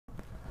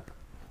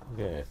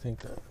Okay, I think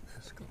that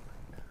is good.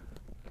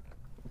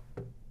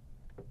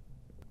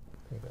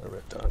 I got it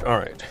written down. All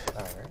right.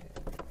 All right.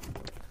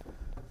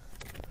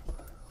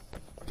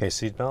 Okay,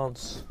 seat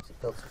belts.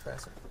 Seat belts are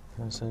fastened.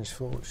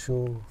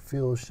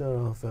 Fuel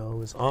shut-off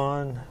valve is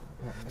on.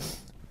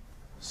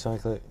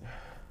 Cyclic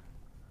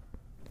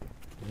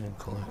and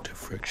collective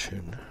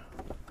friction.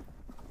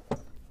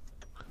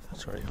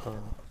 That's already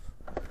off.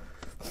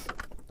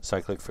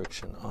 Cyclic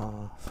friction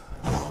off.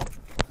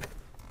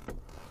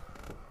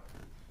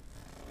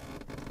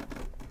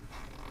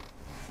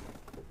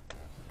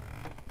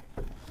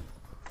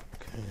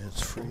 Okay,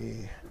 it's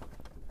free.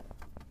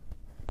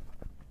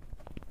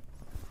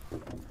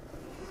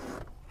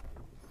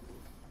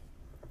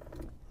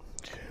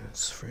 Okay,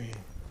 it's free.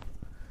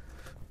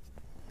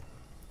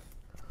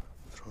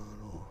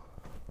 Throttle.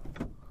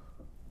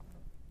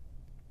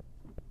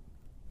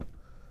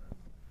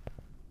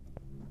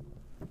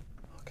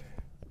 Okay.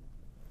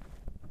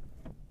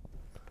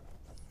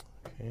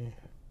 Okay.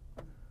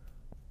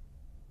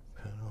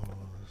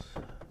 Pedals.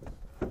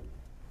 Okay.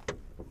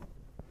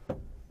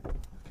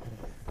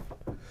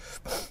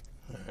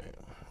 Alright.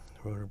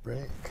 Rotor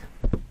brake.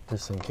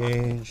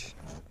 Disengage.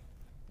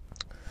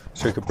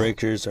 Circuit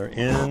breakers are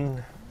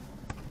in.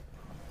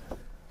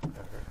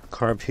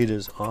 Carb heat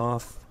is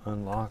off.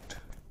 Unlocked.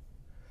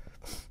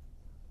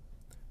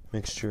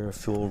 Mixture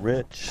fuel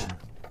rich.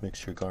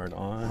 Mixture guard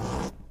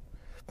on.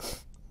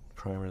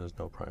 Primer, there's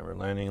no primer.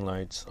 Landing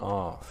lights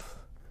off.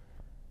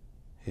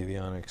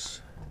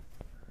 Avionics.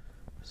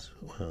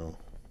 Well,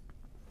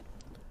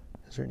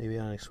 is there an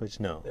avionics switch?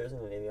 No. There isn't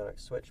an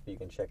avionics switch, but you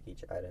can check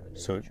each item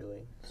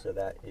individually. So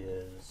that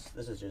is,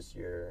 this is just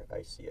your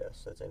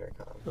ICS, that's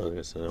intercom.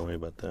 Okay, so don't worry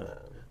about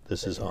that.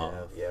 This is off.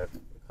 Yeah,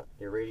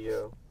 your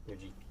radio, your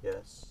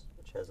GPS,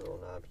 which has a little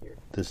knob here.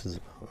 This is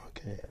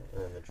okay. Yeah,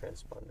 and then the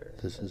transponder.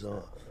 This is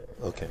off.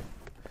 Okay.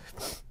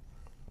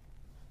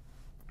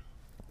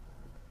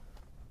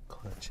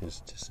 Clutch is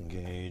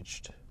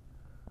disengaged.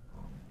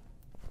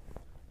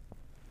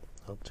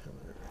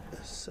 Altimeter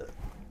is set.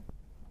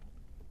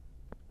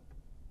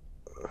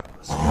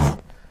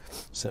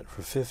 Set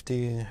for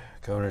 50.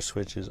 Governor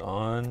switch is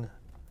on.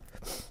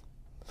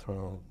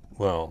 Throttle.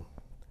 Well,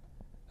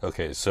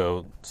 okay.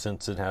 So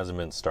since it hasn't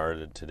been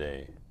started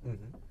today,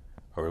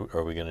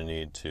 are we going to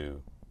need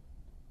to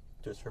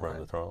run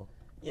the throttle?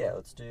 Yeah,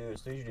 let's do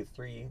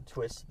 3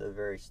 twists at the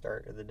very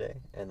start of the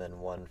day, and then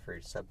 1 for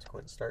each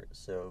subsequent start.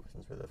 So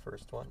since we're the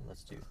first one,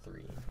 let's do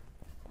 3.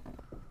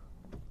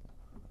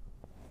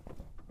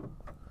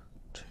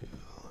 2,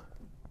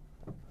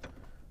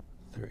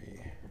 3.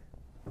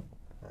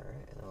 All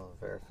right, and I'll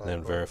verify.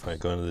 Then verify.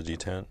 Go into the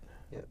detent.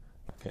 Yep.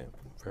 Okay.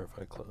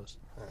 Verify closed.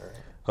 All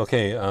right.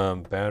 Okay.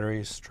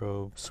 Battery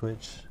strobe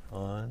switch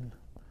on.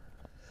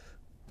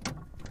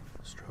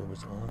 Strobe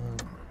is on.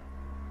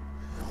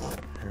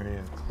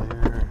 Area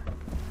clear.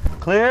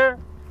 Clear.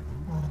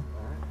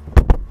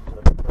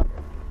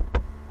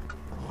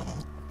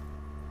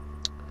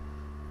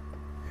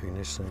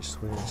 Ignition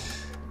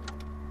switch.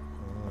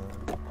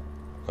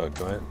 Oh,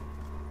 go ahead.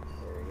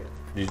 There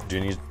we go. Do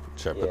you need?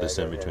 Should I put this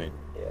in between?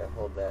 Yeah,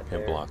 hold that.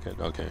 Can't block it.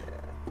 Okay.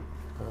 Yeah.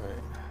 All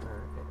right.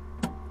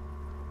 All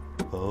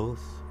right.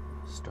 Both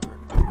start.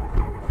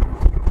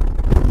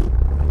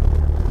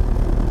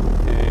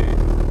 Okay.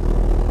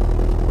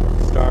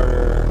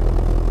 Starter.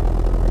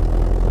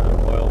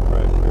 Oil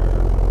pressure.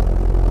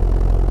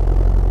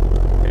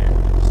 Okay.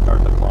 Start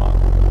the clock.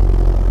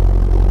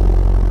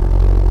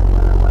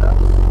 What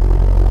else?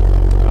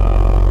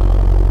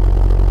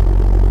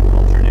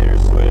 Alternator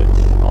switch.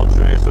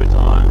 Alternator switch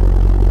on.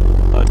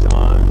 Clutch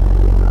on.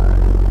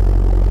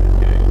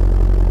 Okay.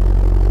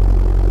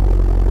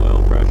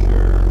 Oil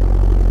pressure.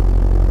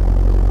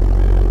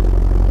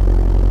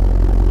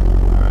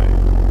 All right.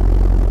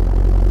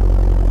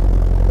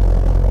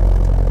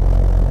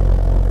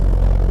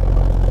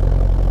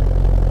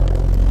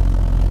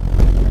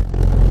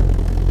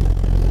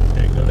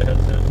 Okay, go to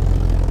headset.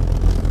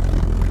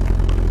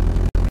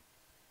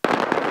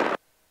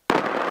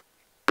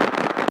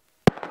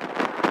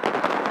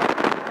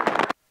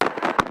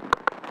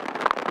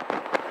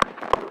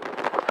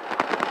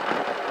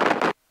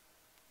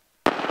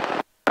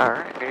 All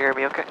right, can you hear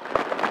me okay?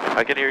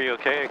 I can hear you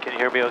okay. Can you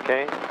hear me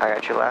okay? I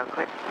got you loud and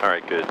clear. All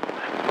right, good.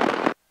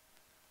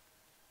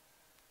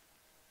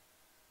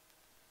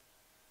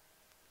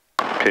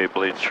 Okay,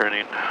 blades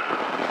turning.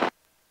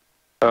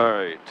 All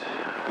right.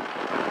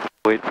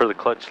 Wait for the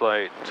clutch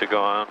light to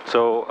go on.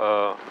 So,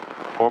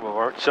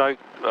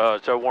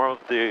 should I warm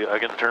up the? I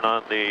can turn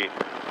on the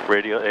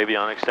radio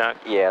avionics stack.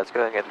 Yeah, let's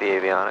go ahead and get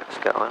the avionics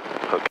going.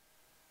 Okay.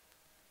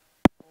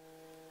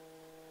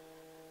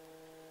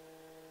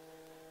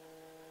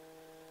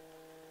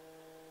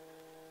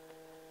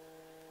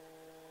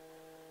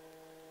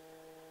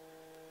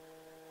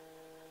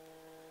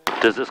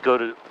 Does this go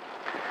to?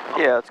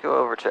 Yeah, let's go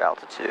over to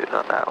altitude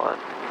on that one.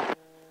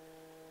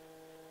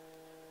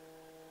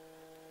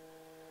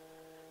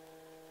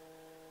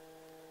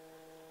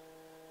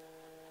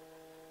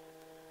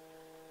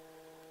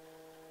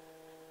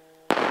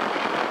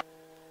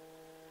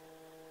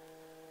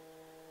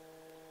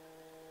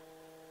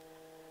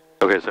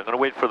 Okay, so I'm going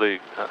to wait for the,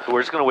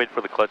 we're just going to wait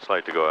for the clutch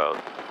light to go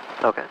out.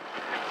 Okay.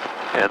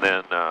 And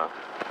then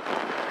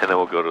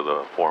we'll go to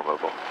the form of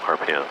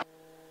RPM.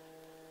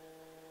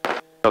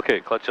 Okay,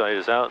 clutch light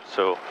is out,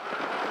 so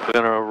we're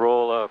going to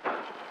roll up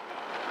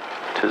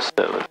to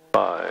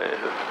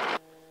 7.5.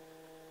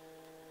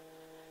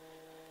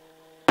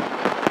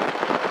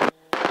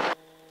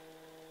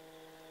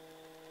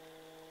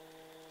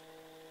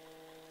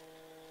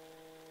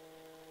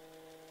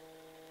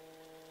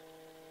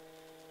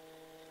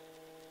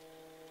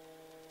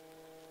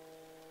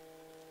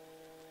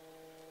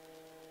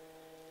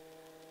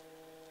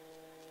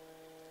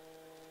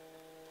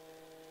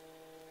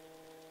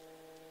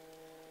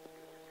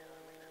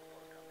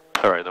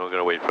 Alright, then we're going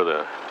to wait for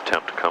the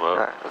temp to come up.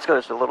 Alright, let's go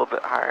just a little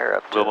bit higher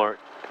up. A little more?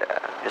 Yeah,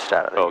 just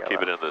out of the yellow.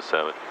 Keep it in the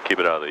 7. Keep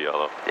it out of the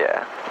yellow.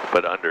 Yeah.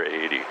 But under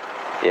 80.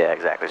 Yeah,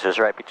 exactly. So just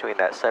right between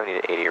that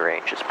 70 to 80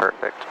 range is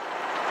perfect.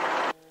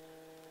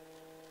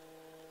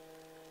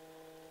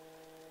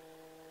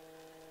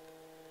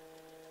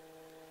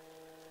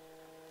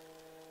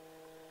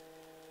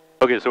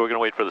 Okay, so we're going to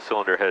wait for the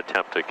cylinder head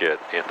temp to get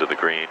into the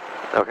green.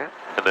 Okay.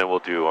 And then we'll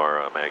do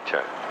our mag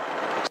check.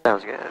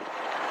 Sounds good.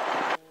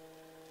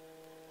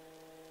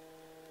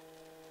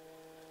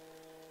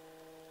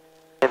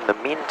 In the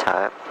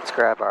meantime, let's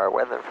grab our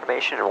weather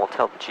information and we'll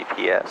tell the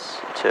GPS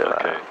to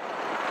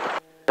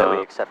that we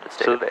accepted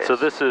state of base. So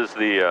this is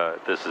the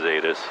this is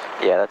ATIS.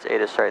 Yeah, that's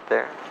ATIS right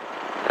there.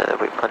 And then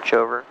we punch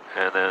over.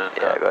 And then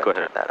go ahead and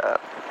turn that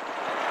up.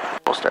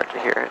 We'll start to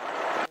hear it.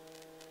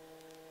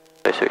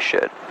 At least we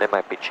should. They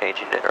might be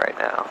changing it right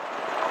now.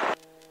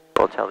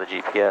 We'll tell the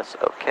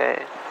GPS,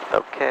 okay,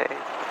 okay.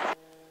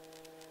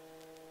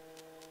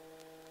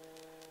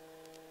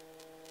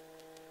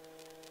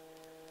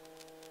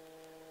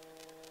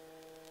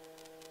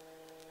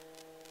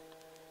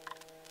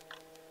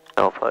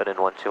 And we'll put in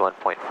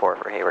 121.4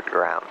 for Hayward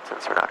ground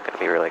since we're not going to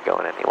be really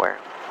going anywhere.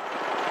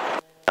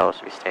 I'll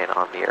also be staying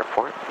on the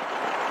airport.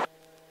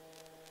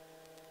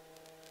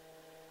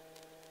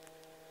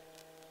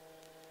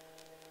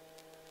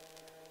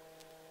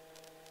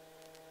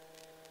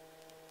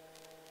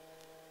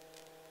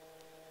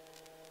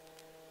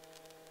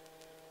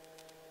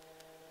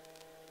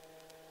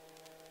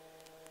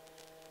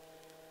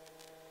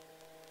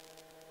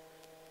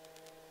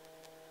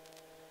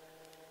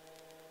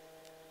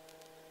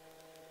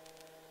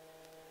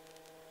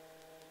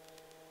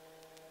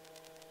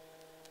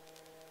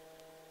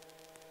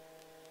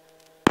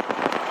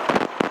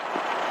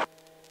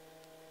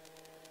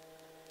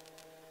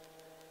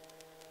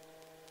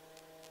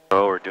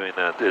 Oh, we're doing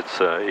that.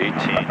 It's 18.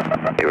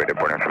 Hayward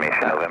Airport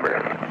information,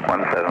 November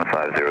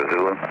 1750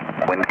 Zulu.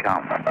 Wind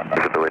count,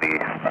 visibility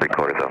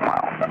 3/4 of a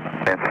mile.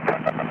 Mist.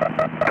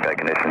 Sky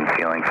conditions,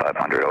 ceiling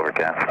 500,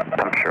 overcast.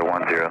 Temperature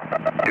 10,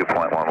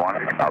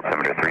 2.11,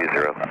 altimeter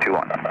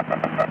 3021.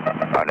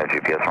 Auto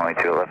GPS runway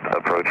 2 left,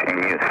 approach in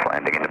use.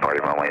 Landing and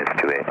departing runway is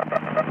 28.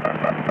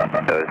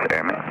 Those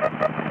airmen.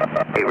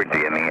 Hayward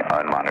DME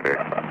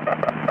unmonitored.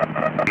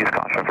 Use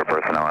caution for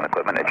personnel and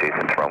equipment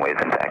adjacent to runways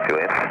and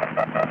taxiways.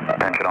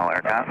 Attention all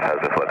aircraft,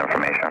 hazardous weather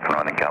information for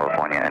Northern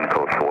California and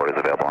coastal waters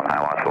available on high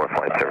loss or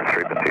flight service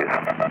frequencies.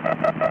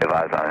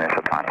 Advise on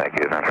initial contact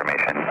user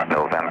information,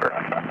 November.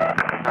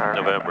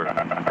 November.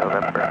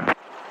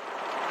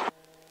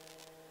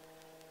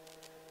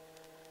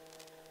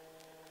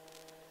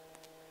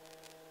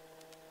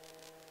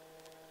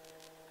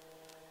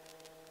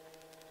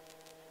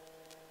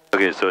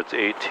 Okay, so it's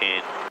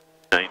 18,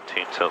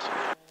 19 Celsius.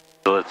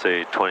 So let's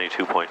say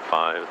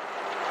 22.5.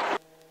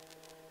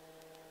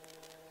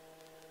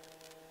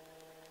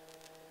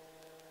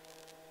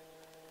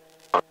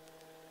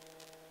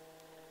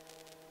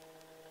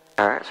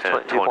 Alright, so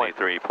and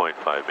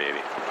 23.5 maybe.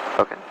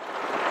 Okay.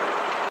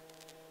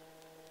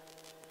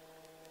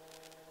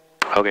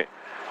 Okay,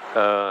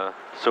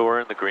 so we're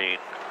in the green.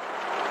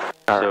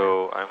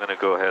 So I'm going to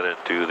go ahead and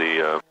do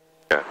the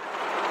check.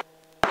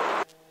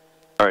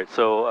 Alright,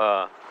 so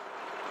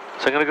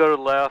I'm going to go to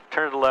the left,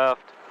 turn to the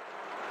left,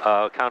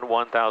 count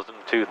 1,000,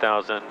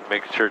 2,000,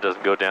 make sure it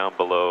doesn't go down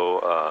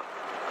below,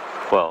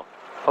 well,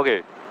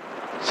 okay,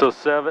 so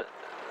 7%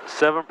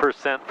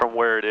 from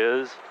where it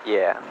is.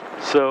 Yeah.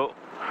 So,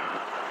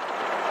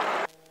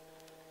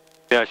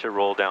 yeah, I should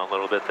roll down a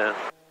little bit then.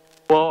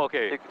 Well,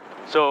 okay,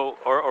 so,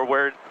 or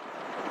where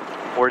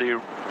do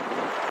you,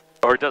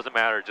 or it doesn't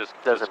matter, just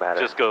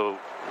go.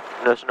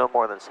 There's no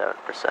more than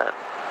 7%.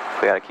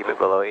 We gotta keep it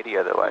below 80,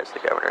 otherwise the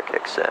governor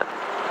kicks in.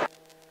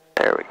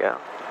 There we go.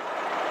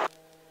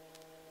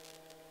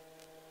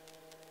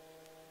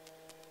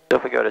 So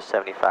if we go to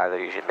 75, that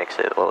usually makes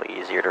it a little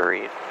easier to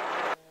read.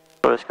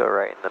 We'll just go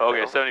right in the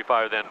middle.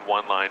 75, then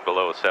one line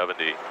below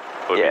 70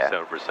 would be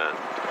 7%.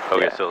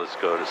 Okay, so let's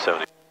go to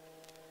 70. Is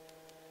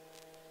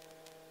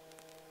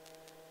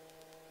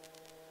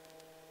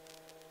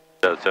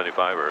that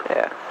 75 or?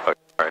 Yeah. Okay,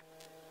 all right.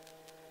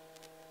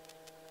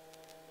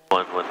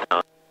 One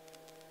down.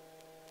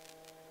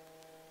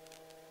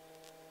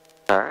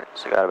 Alright,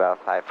 so got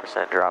about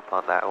 5% drop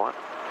on that one,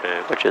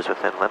 Okay. which is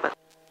within limit.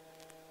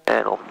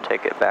 And we'll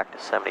take it back to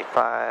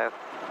 75.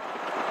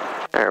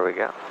 There we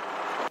go.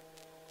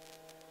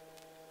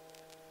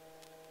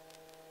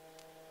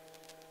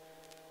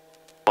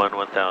 One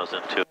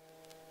 1002.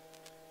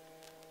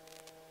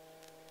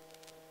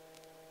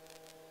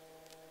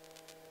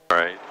 All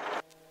right.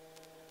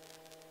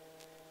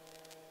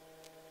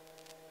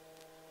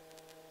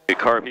 Okay,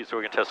 carb heat, so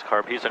we're gonna test the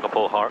carb heat. So I'm gonna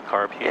pull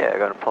carb heat. Yeah,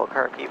 going to pull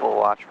carb heat. We'll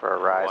watch for a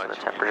rise in the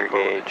temperature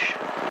gauge.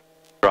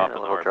 Drop and in a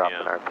the little drop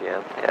in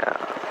RPM.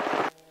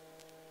 Yeah.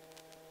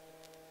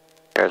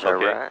 There's our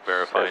rise.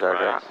 Verified There's our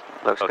rise. drop.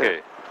 Looks okay,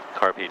 good.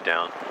 carb heat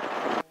down.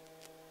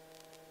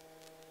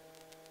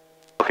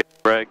 Okay,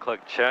 drag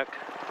click check.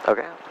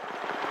 Okay.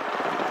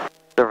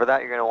 So for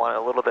that, you're going to want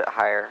it a little bit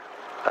higher,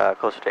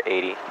 closer to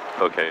 80.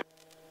 Okay.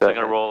 So I'm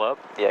going to roll up?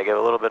 Yeah, give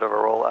a little bit of a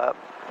roll up,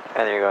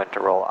 and then you're going to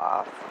roll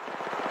off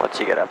once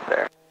you get up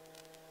there.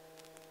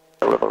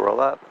 A little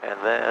roll up, and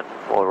then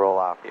we'll roll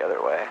off the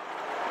other way.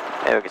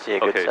 And we can see a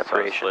good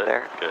separation so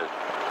there. Good.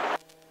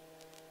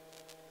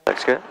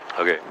 Looks good?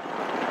 Okay.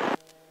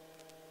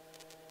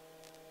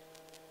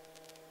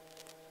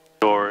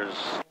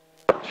 Doors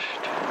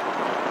touched.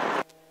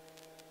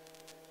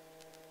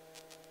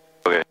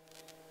 Okay.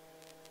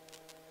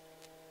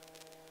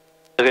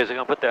 Okay, so I'm going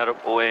to put that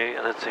away,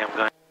 and let's see, I'm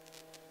going.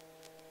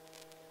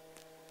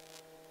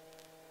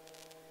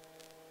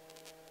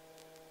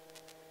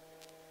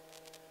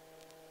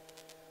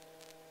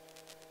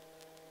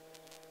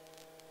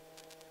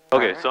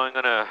 Okay, so I'm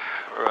gonna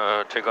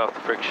take off the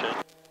friction.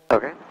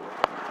 Okay.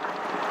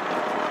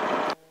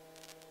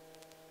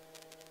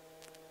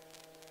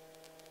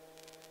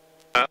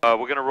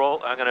 We're gonna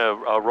roll. I'm gonna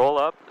roll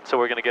up, so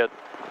we're gonna get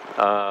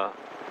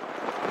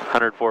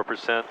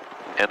 104%,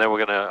 and then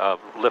we're gonna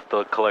lift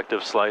the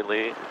collective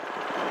slightly,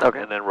 Okay.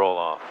 and then roll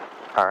off.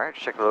 All right.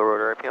 Check the low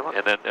rotor RPM up.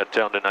 And then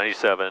down to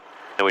 97,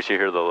 and we should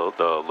hear the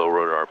low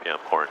rotor RPM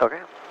horn.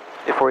 Okay.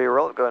 Before you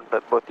roll, go ahead and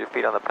put both your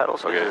feet on the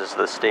pedals. Okay. This is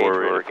the stage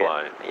We're ready where to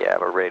fly. Yeah,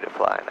 we're ready to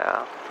fly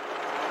now.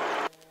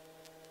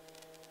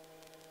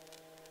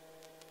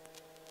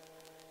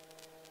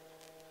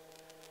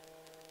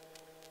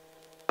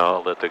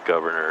 I'll let the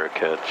governor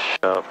catch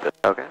up at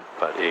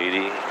about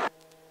 80.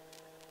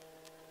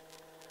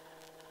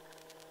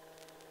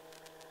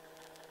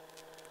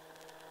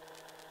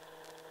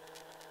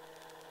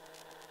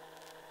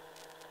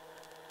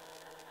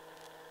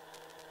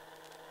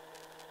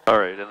 All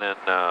right, and then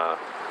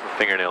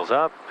fingernails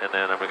up, and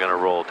then I'm going to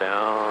roll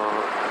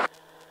down,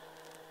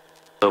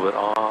 a little bit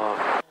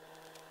off.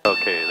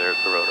 Okay, there's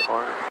the rotor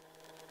horn.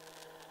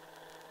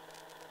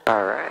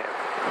 All right.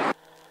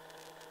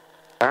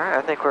 All right,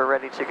 I think we're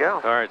ready to go.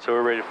 All right, so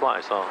we're ready to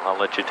fly, so I'll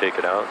let you take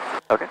it out.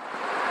 Okay.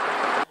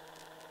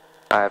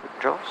 I have the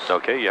controls.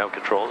 Okay, you have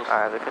controls?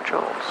 I have the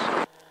controls.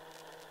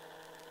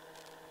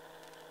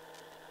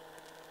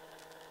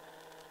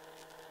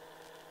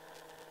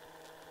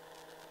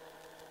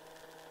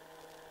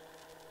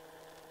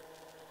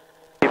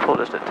 Can you pull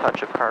just a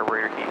touch of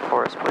carburetor heat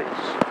for us, please?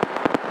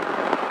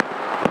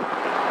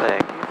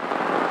 Thank you.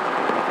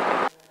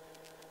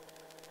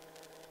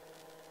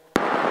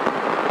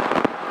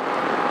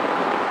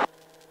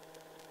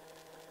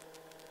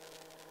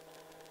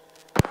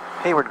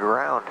 Hayward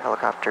ground,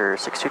 helicopter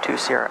 622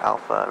 Sierra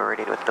Alpha,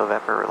 meridian with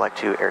November, would like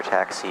to air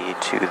taxi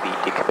to the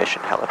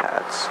decommissioned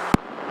helipads.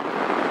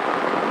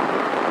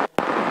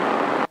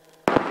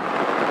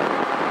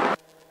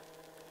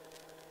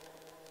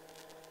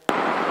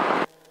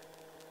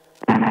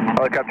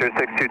 Helicopter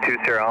 622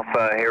 Sierra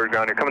Alpha, Hayward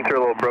ground, you're coming through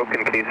a little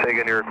broken. Can you say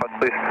again your request,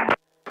 please?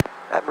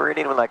 That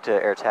meridian would like to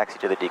air taxi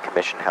to the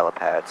decommissioned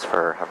helipads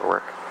for hover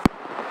work.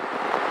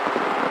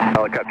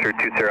 Helicopter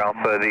 2 Sierra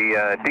Alpha,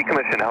 the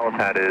decommissioned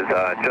helipad is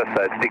just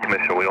that, it's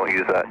decommissioned, we don't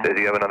use that. Do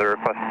you have another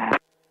request?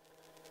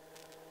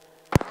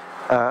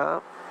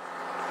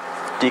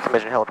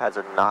 Decommissioned helipads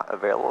are not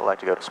available. I'd like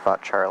to go to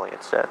Spot Charlie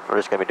instead. We're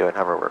just going to be doing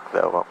hover work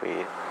though, won't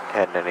be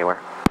heading anywhere.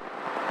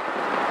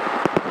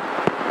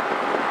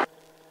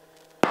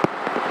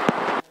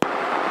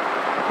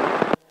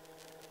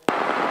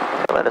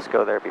 Let us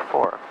go there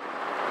before.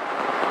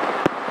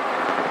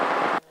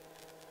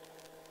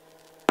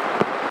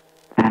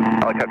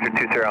 Helicopter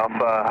 2 Sierra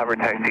Alpha, hover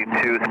taxi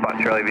to Spot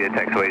Charlie via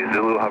taxiway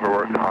Zulu, hover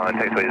work on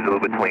taxiway Zulu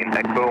between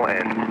Echo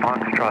and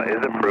Foxtrot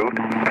is approved.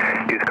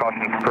 Use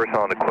caution for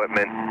personnel and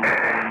equipment,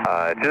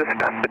 just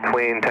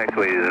between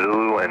taxiway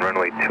Zulu and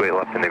runway 28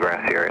 left in the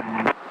grassy area.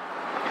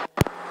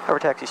 Hover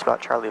taxi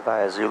Spot Charlie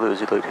via Zulu,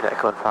 Zulu to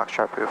Echo and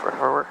Foxtrot approved for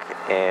hover work,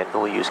 and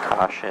we'll use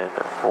caution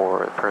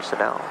for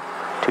personnel.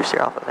 2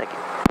 Sierra Alpha, thank you.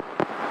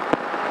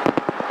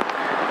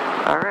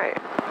 Alright.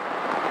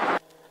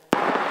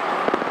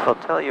 I'll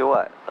tell you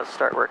what, let's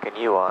start working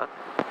you on.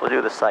 We'll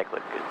do the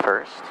cyclic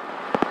first.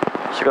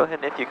 So go ahead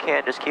and if you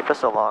can, just keep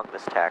us along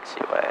this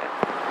taxiway.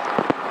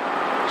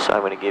 So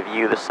I'm going to give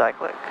you the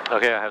cyclic.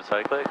 Okay, I have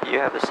cyclic. You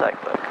have the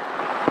cyclic.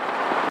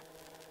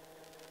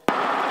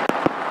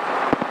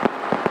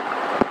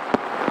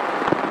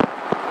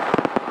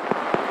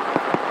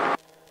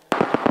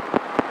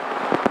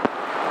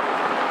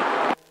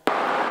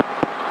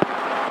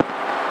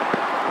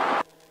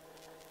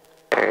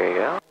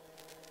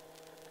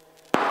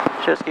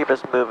 Just keep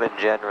us moving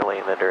generally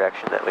in the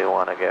direction that we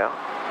want to go,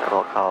 and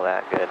we'll call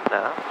that good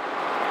enough.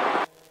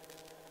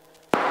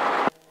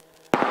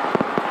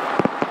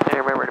 And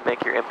remember to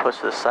make your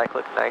inputs to the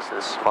cyclic nice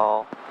and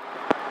small.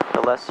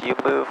 The less you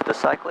move the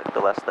cyclic,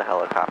 the less the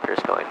helicopter is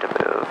going to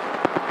move.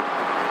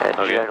 And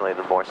generally,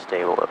 the more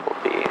stable it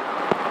will be.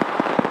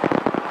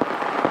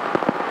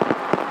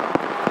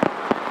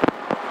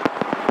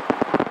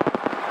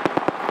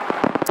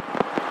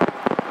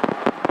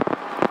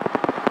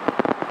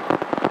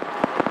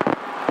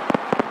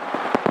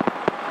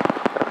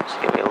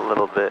 Just give me a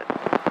little bit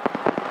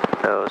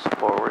nose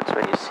forwards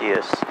when you see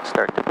us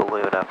start to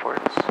balloon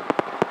upwards.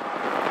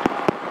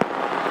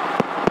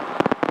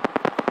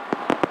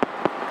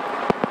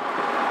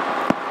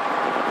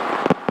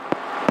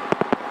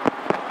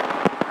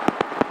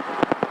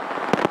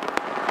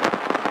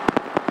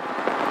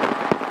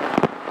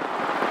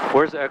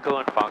 Where's Echo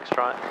and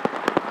Foxtrot?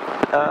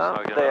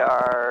 They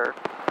are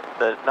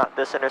not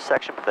this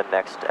intersection, but the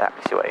next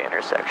taxiway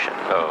intersection.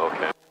 Oh,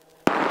 okay.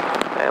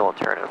 And we'll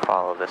turn and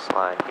follow this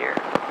line here.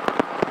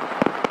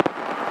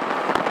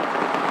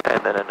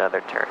 And then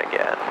another turn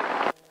again.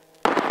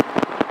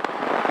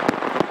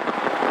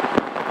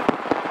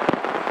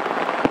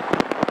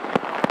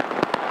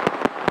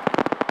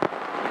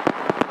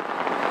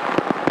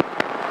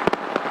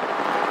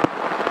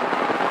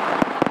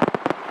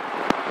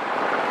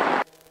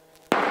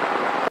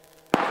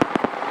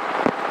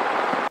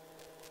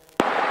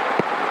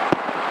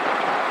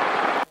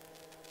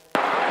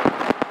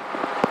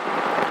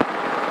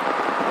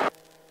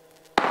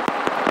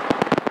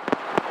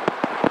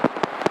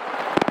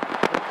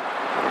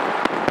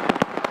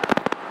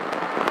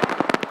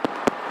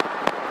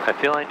 I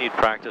feel I need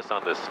practice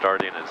on this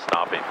starting and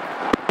stopping.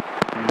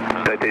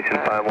 Citation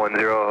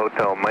 510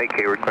 Hotel Mike,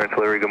 Hayward, Clarence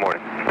Delivery, good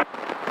morning.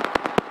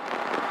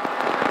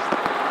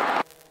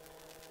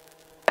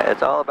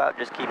 It's all about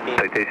just keeping...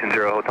 Citation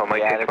 0 Hotel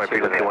Mike, change my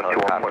frequency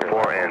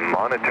 121.4 and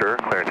monitor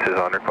clearances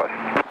on request.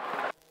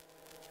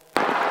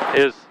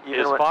 Is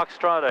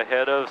Foxtrot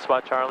ahead of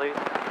Spot Charlie?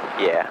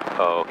 Yeah.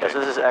 Oh, okay. Yes,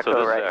 this is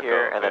Echo right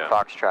here, and then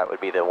Foxtrot would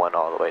be the one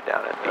all the way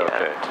down at the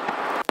end.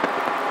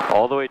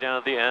 All the way down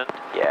at the end?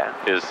 Yeah.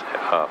 Is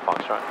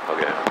Foxtrot?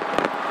 Okay.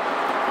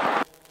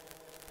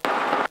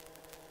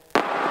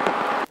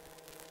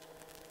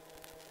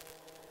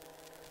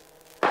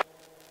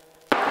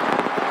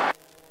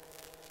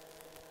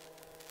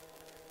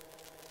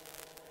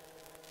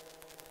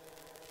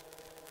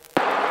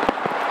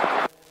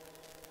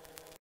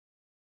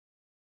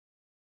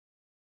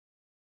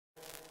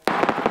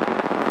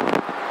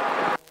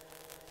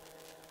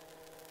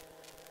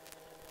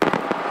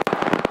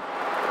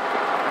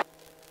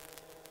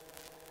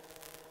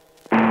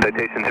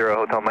 Citation 0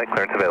 Hotel Mike,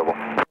 clearance available.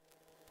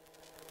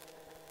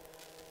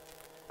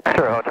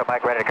 0 Hotel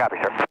Mike, ready to copy,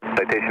 sir.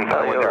 Citation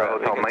 510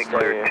 Hotel Mike,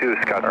 cleared to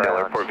Scottsdale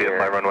Airport via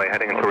fly runway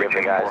heading until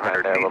reaching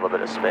 400 feet. A little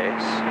bit of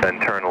space. Then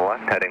turn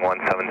left heading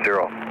 170.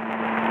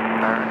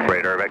 Alright.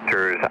 Radar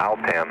vectors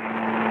Altam.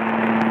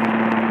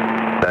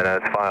 Then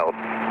as filed.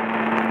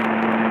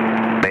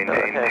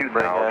 Maintain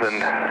 2000.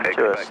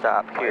 To a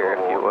stop here, if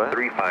you would.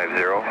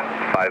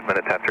 350, 5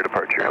 minutes after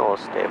departure. And we'll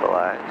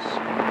stabilize.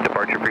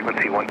 Departure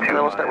frequency 125. And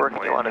then we'll start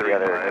working on the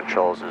other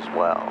controls as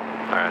well.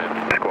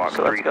 Alright. Squawk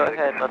So let's go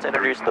ahead and let's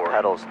introduce the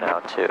pedals now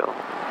too.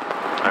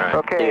 Alright.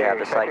 Okay. Do you have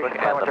the cyclic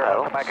and the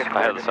pedals? I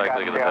have the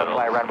cyclic and the pedals.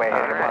 Fly runway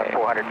heading about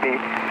 400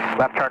 feet.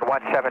 Left turn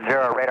 170,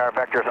 radar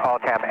vectors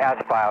Altam as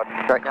filed.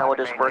 Right now we'll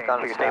just work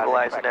on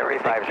stabilizing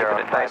everything, keeping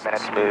it nice and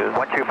smooth.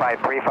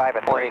 12535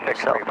 and Pointing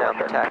yourself down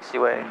the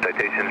taxiway.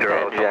 Citation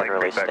 0 And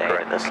generally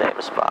staying in the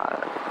same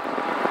spot.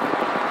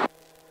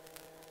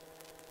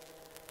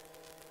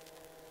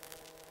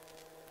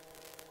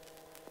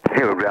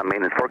 Hayward Ground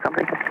Maintenance 4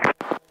 Company.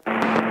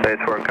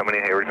 Maintenance 4 Company,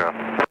 Hayward Ground.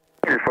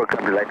 Maintenance 4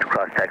 Company, like to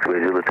cross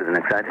taxiway Zulu to the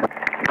next side.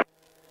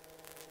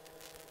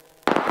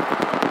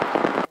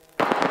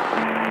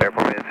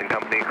 Airport Maintenance and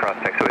Company, cross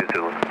taxiway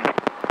Zulu.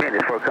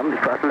 Maintenance 4 Company,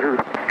 cross Zulu.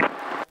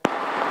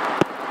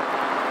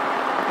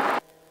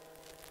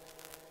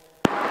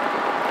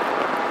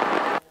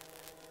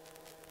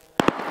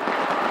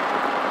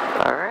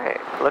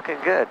 Alright, looking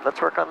good.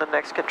 Let's work on the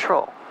next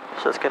control.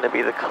 So it's going to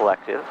be the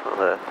collective,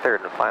 the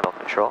third and final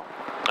control.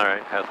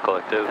 Alright, have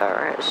collective.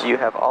 Alright, so you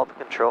have all the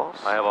controls.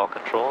 I have all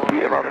control.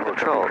 You have all the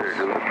controls.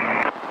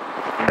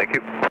 Thank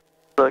you.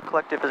 The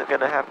collective isn't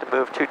going to have to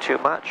move too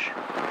much.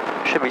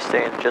 Should be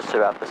staying just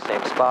about the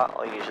same spot.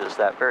 I'll use just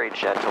that very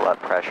gentle up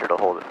pressure to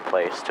hold it in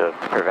place to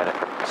prevent it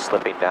from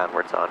slipping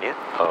downwards on you.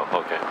 Oh,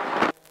 okay.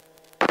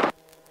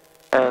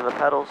 And the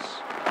pedals,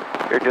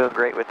 you're doing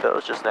great with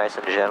those, just nice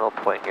and gentle,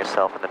 pointing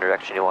yourself in the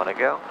direction you want to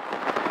go.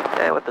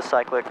 And with the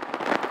cyclic,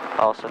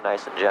 also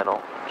nice and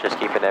gentle, just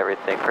keeping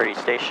everything pretty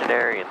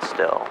stationary and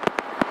still.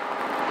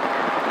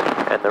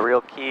 And the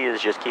real key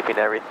is just keeping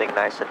everything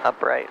nice and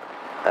upright.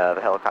 The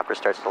helicopter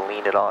starts to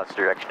lean in all its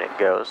direction it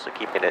goes, so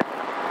keeping it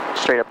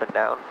straight up and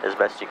down as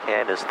best you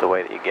can is the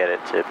way that you get it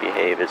to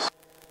behave as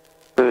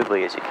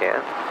smoothly as you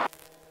can.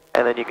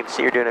 And then you can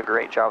see you're doing a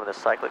great job on the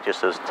cyclic,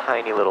 just those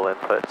tiny little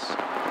inputs.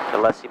 The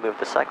less you move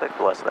the cyclic,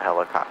 the less the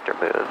helicopter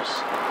moves.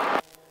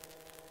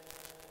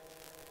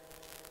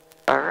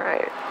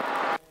 Alright.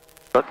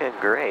 Looking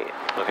great.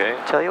 Okay.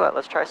 Tell you what,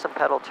 let's try some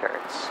pedal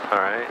turns.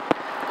 Alright.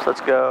 So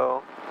let's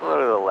go a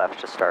little to the left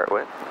to start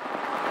with.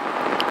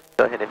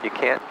 Go ahead, if you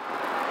can,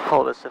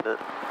 hold us in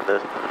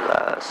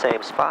the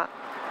same spot,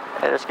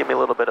 and just give me a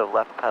little bit of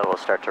left pedal to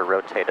start to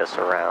rotate us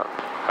around.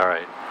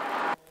 Alright.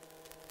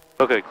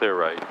 Okay, clear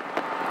right.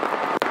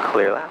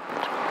 Clear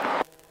left.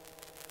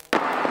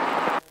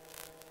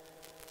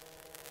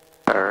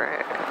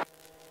 Alright.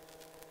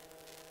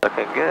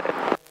 Looking good.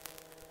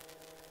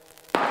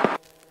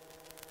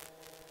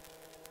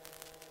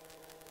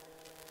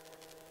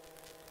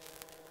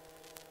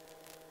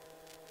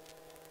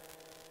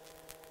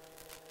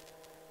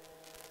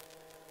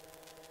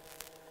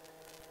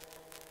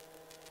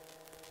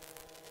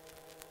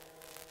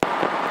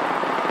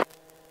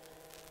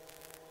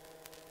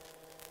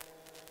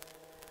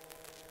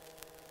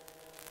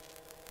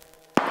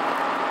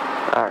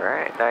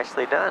 Alright,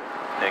 nicely done.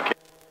 Thank you.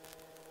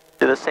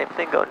 Do the same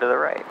thing going to the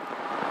right.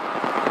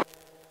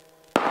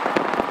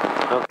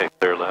 Okay,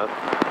 clear left.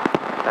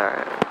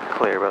 Alright,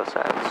 clear both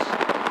sides.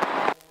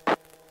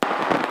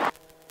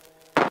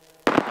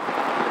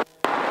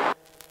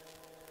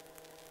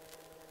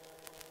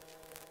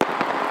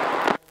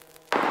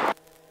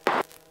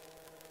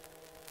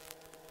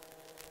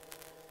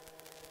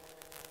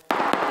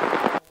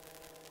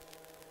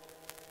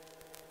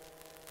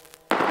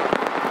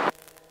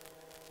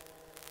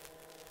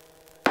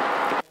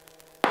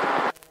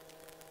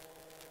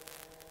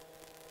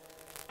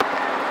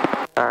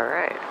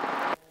 Alright,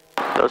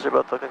 those are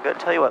both looking good.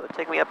 Tell you what,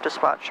 take me up to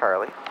spot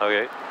Charlie,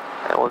 Okay.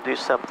 and we'll do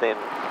something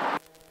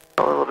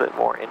a little bit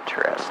more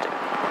interesting.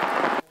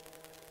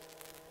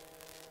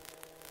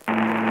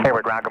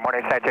 Hayward, ground, good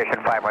morning,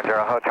 citation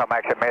 510, Hotel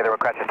Mike at May, the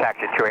request is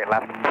taxi 28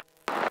 left.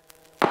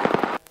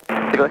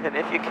 Go ahead,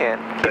 if you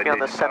can, keep me on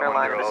the center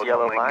line of this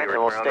yellow line, and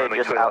we'll stay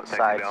just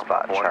outside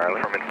spot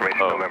Charlie.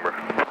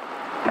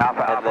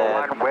 Alpha,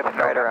 Alpha 1 with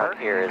right around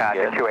here is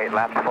good. 28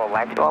 left, full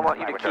length. So I want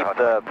you to keep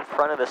the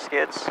front of the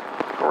skids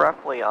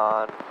roughly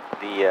on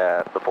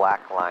the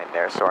black line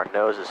there, so our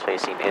nose is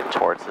facing in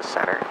towards the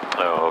center.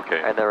 Oh,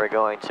 okay. And then we're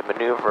going to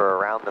maneuver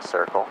around the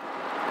circle,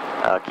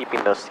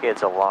 keeping those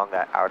skids along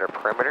that outer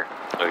perimeter.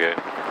 Okay.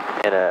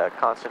 In a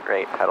constant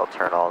rate pedal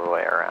turn all the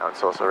way around.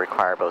 So this will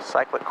require both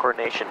cyclic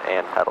coordination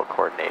and pedal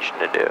coordination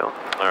to do.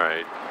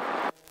 Alright.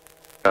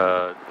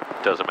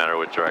 Doesn't matter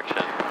which direction.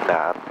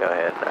 Nah, go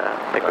ahead,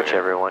 pick Okay.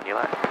 whichever one you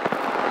like.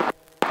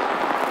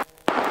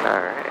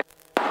 Alright.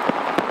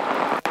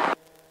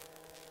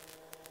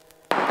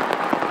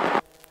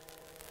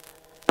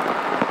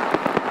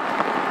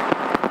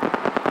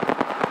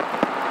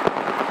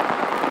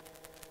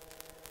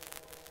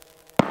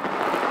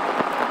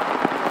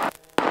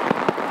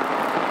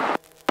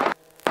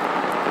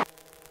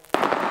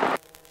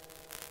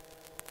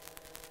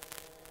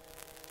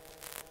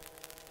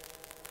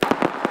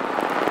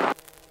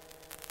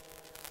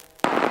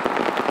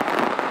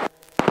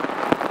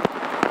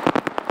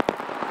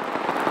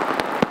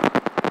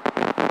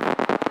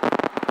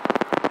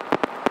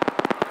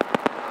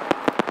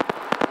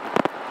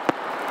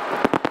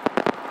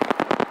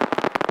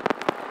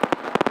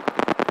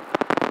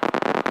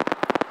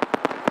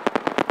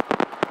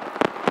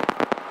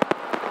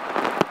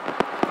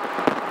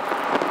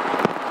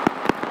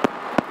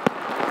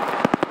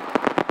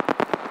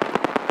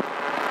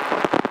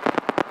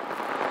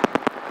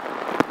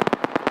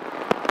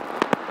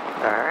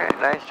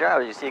 Nice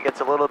job. As you see, it gets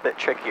a little bit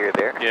trickier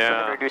there.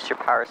 Yeah. So reduce your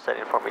power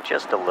setting for me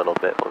just a little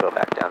bit. We'll go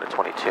back down to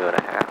 22.5.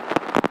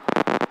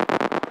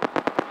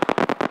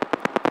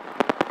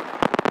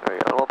 There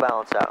we go. We'll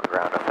balance out in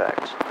ground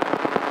effect.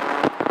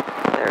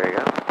 There we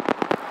go.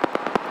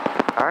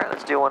 All right,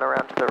 let's do one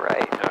around to the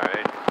right. All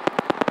right.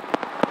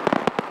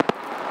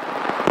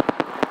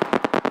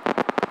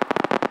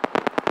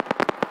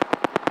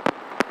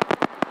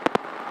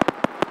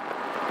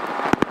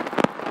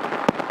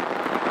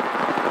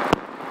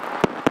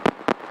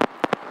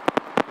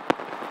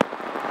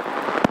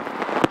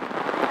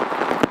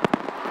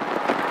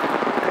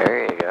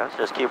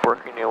 Just keep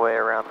working your way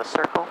around the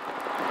circle.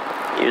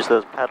 Use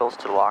those pedals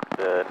to lock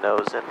the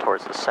nose in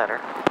towards the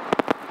center.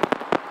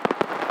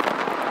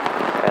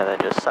 And then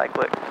just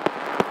cyclic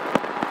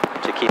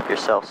to keep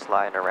yourself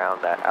sliding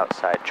around that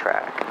outside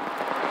track.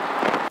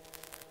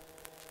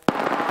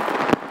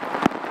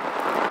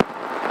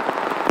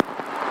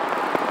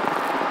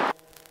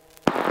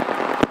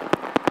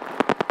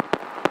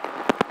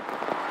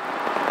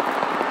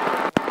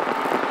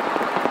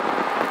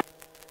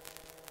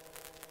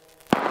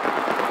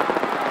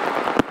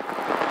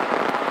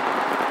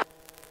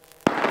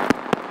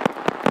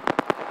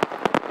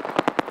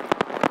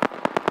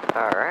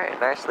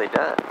 Nicely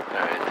done.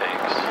 Alright,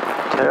 thanks.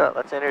 So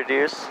let's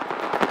introduce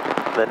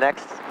the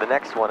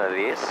next one of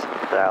these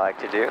that I like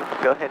to do.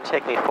 Go ahead and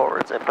take me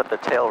forwards and put the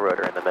tail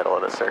rotor in the middle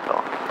of the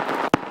circle.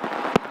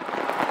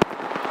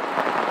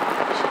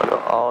 So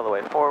go all the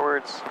way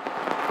forwards.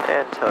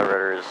 And tail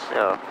rotor is,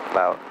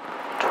 about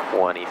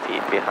 20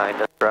 feet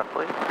behind us,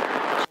 roughly.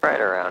 It's right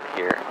around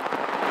here.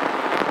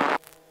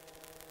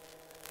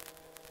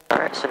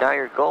 Alright, so now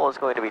your goal is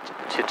going to be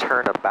to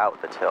turn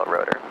about the tail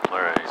rotor.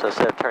 Alright. So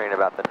instead of turning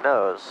about the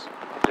nose,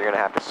 you're going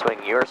to have to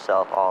swing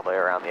yourself all the way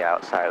around the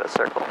outside of the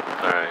circle.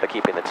 Alright. But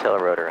keeping the tail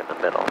rotor in the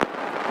middle.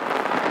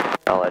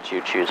 I'll let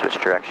you choose which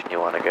direction you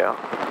want to go.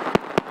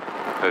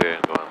 Okay,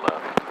 I'm going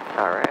left.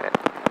 Alright.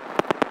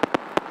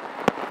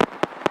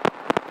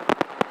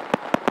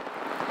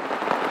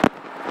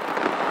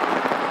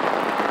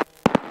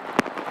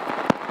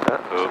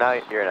 So now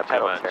you're in a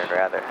pedal turn,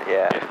 rather.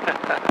 Yeah.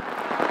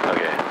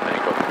 Okay, then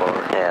go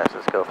forward. Yeah, so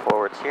let's go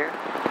forwards here.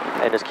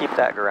 And just keep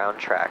that ground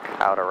track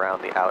out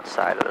around the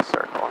outside of the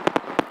circle.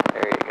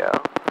 There you go.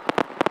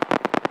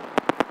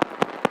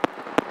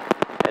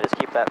 And just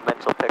keep that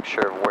mental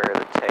picture of where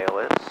the tail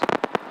is.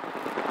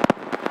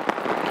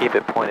 Keep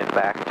it pointed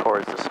back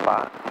towards the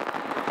spot.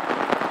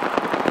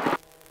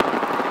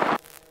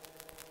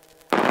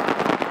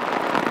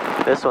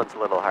 This one's a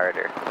little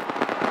harder.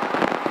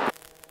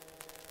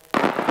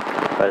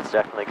 But it's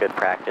definitely good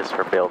practice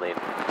for building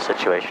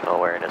situational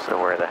awareness of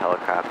where the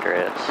helicopter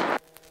is.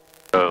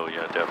 Oh,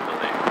 yeah,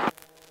 definitely.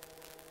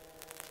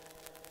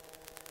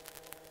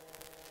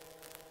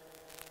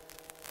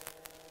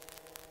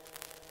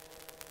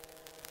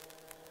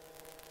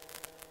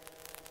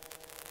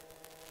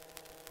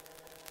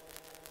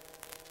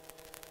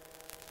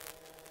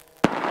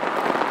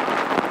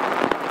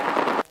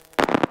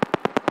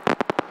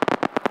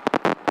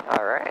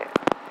 Alright.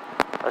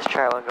 Let's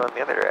try one going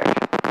the other direction.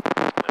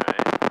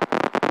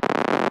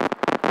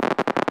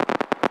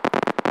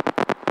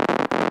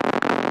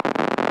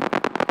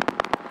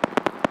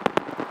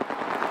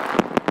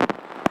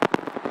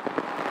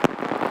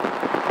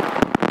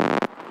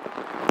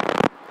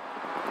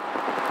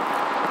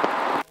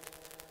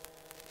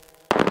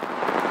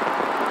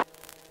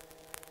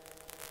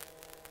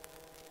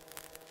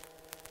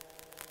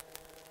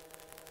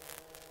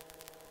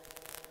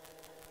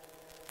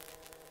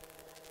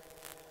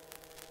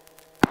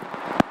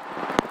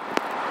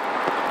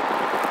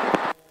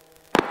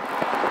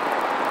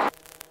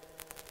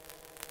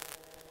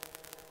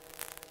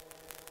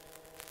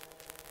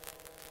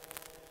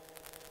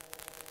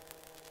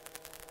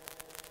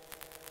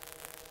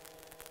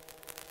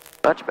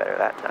 Much better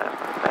that time.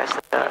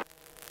 Nicely done.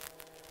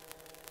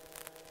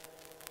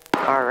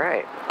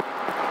 Alright.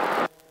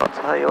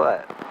 I'll tell you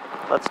what.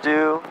 Let's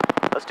do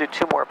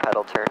 2 more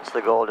pedal turns.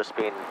 The goal just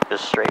being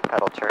just straight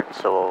pedal turns.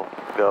 So we'll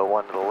go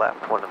one to the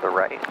left, one to the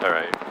right.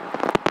 Alright.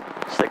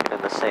 Stick it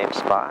in the same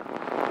spot.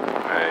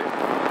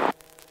 Alright.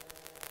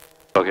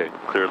 Okay,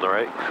 clear the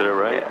right, clear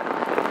right?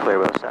 Yeah, clear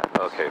both sides.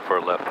 Okay, for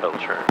a left pedal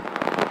turn.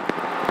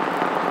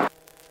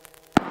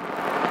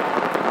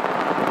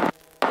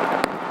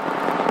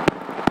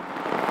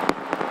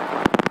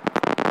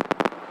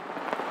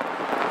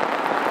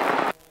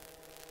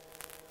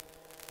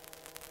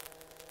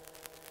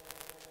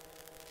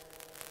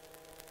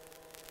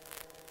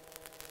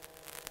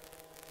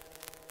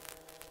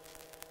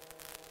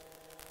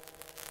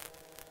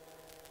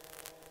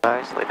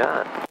 Nicely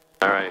done.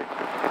 Alright.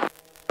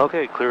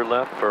 Okay, clear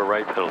left for a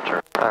right pedal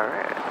turn.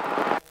 Alright.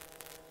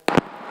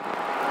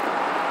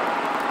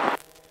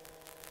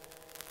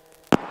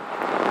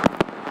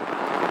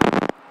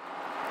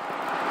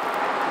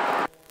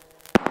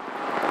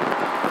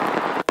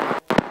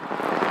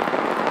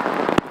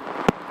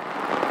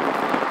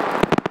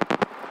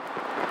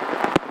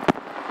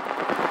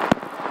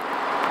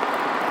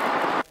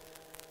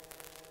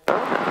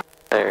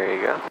 There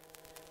you go.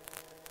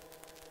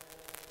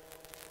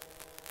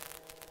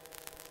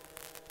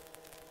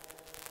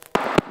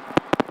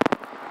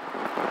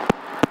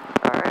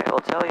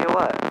 Tell you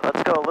what,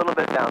 let's go a little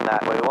bit down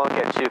that way. We won't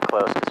get too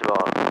close because we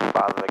won't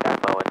bother the guy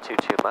mowing too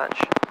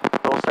much.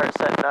 We'll start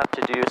setting up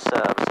to do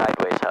some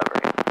sideways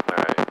hovering.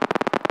 Alright.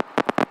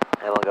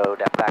 And we'll go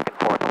back and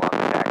forth along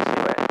the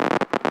taxiway.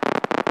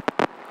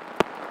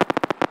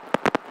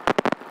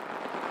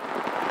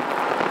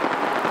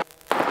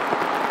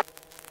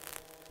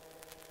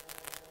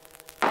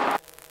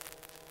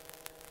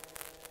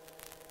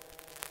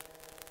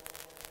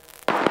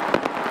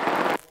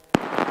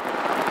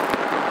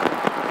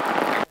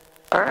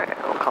 Alright,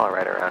 we'll call it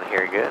right around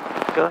here, good.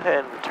 Go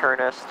ahead and turn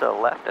us to the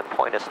left and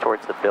point us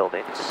towards the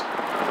buildings.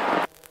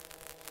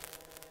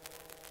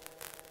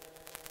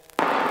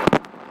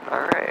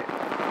 Alright.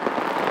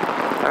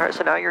 Alright,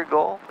 so now your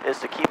goal is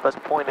to keep us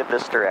pointed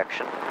this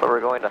direction, but we're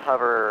going to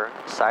hover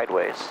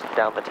sideways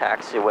down the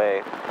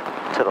taxiway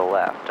to the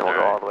left, and we'll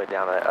go all the way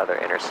down to that other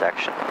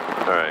intersection.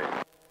 Alright.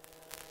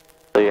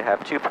 So you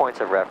have 2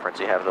 points of reference.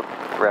 You have the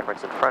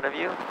reference in front of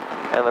you,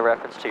 and the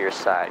reference to your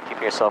side,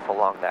 keeping yourself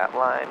along that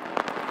line,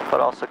 but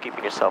also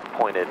keeping yourself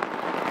pointed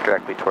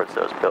directly towards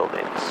those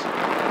buildings.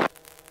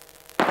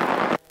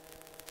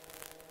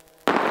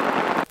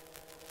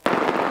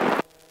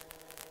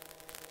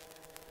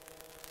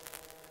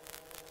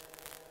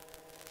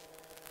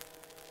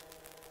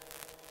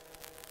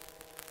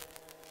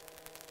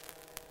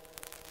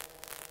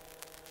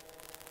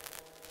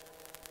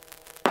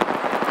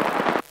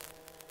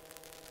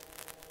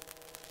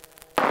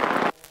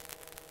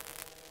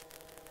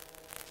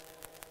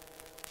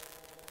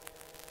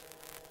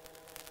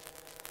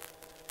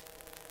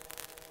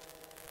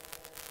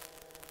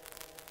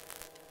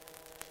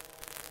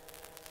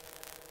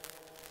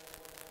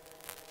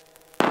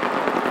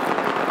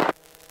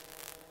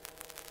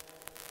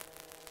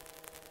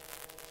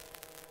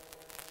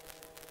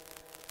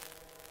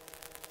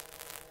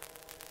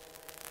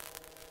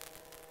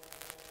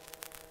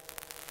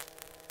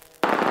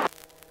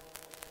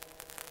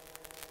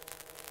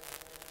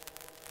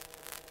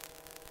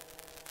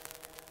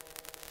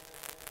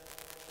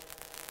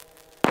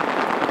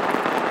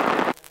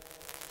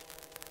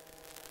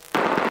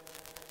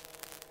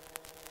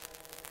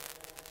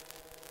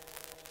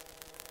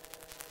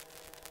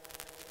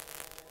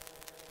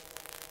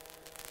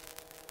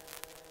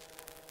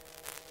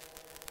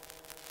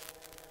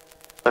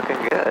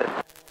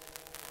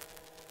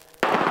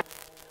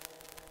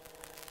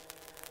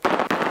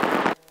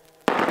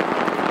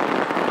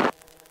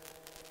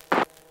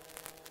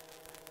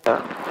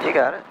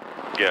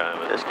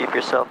 keep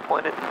yourself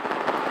pointed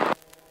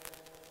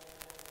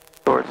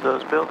towards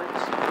those buildings.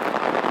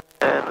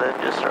 And then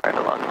just right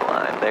along the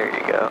line. There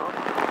you go.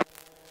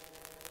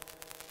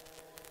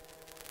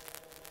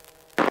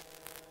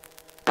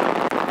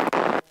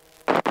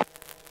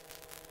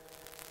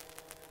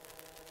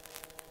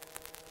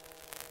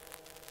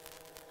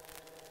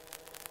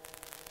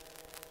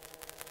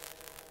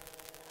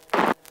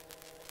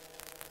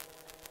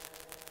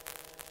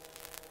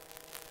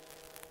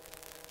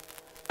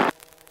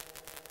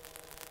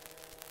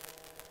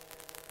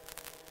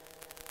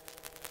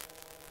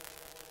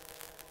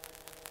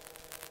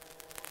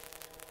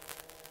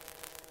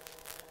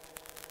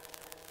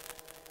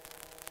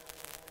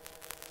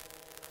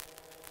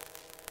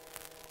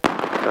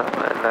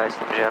 Nice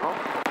and gentle.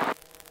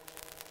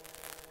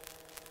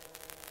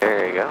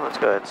 There you go. Let's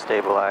go ahead and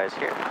stabilize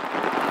here.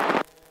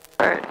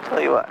 Alright, tell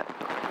you what.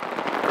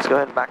 Let's go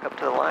ahead and back up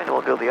to the line and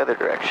we'll go the other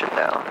direction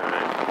now.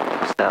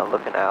 It's now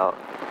looking out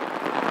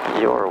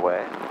your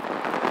way.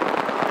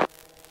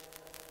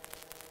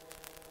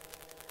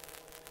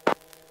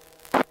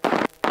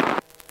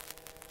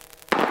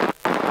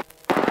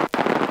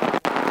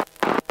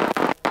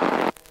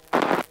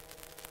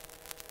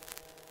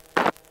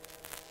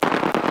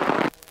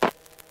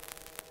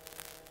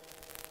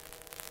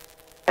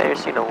 You're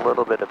seeing a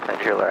little bit of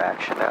pendular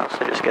action now,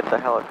 so just get the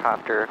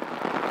helicopter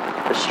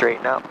to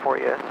straighten out for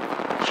you,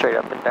 straight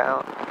up and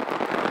down.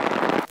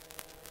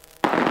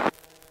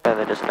 And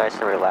then just nice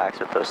and relaxed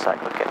with those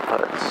cyclic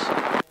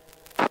inputs.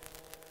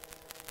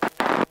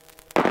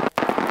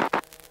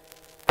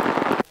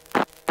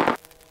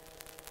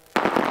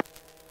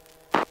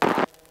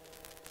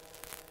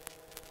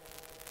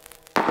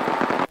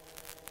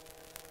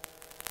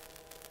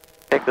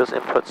 Make those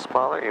inputs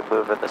smaller, you're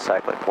moving the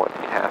cyclic more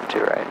than you have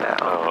to right now.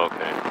 Oh,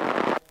 okay.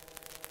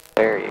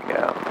 There you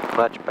go.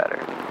 Much better.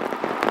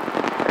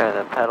 And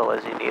then pedal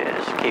as you need it.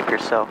 Just keep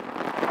yourself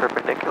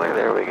perpendicular.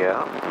 There we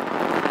go.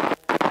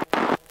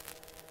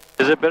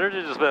 Is it better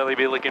to just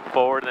be looking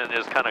forward and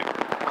just kind of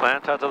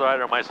glance out to the right,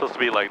 or am I supposed to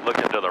be like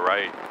looking to the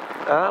right?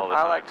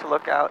 I like to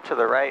look out to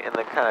the right and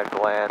then kind of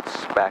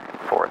glance back and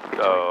forth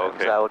between them,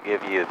 because that will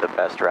give you the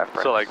best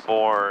reference. So like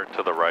more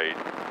to the right.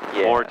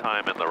 Yeah. More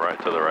time in the right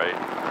to the right.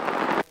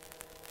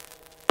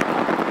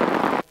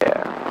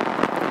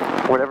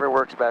 Yeah. Whatever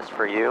works best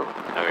for you.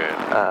 Okay.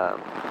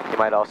 You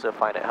might also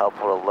find it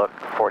helpful to look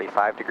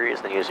 45 degrees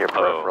and then use your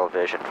peripheral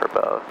vision for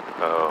both.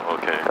 Oh,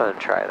 okay. Go ahead and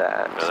try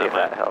that. Yeah, see if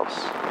that helps.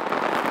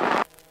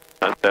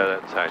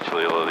 That's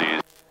actually a little easy.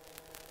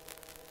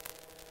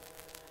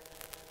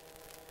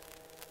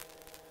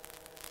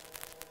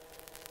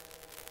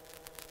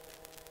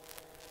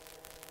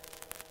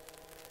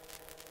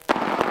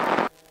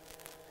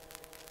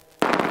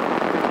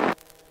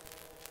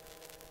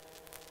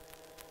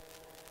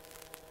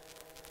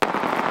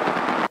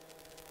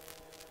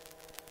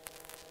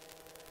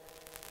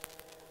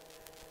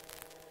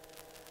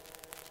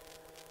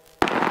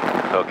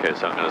 Okay,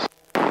 so I'm going to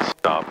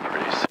stop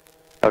pretty soon.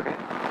 Okay.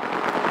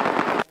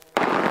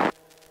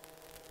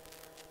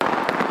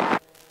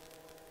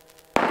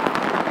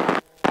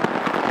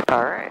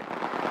 Alright.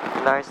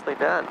 Nicely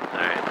done.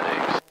 Alright,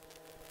 thanks.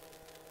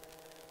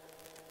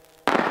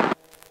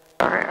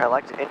 Alright, I'd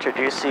like to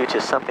introduce you to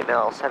something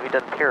else. Have you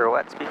done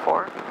pirouettes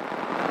before?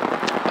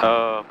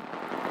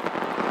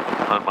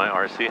 On my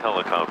RC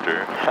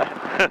helicopter.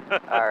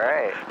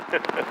 Alright.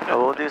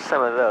 Well, we'll do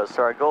some of those.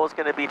 So our goal is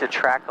going to be to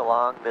track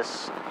along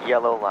this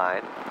yellow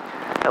line.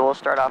 And we'll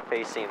start off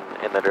facing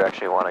in the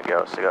direction we want to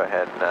go. So go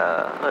ahead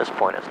and just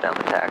point us down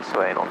the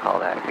taxiway and we'll call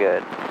that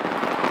good.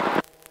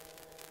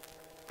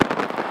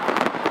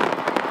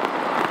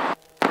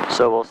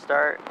 So we'll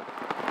start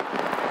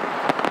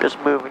just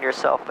moving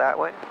yourself that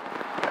way.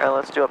 And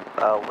let's do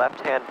a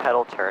left-hand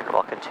pedal turn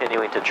while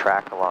continuing to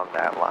track along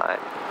that line.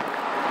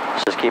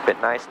 So just keep it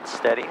nice and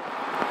steady.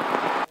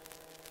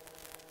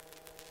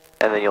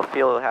 And then you'll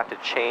feel you'll have to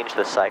change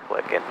the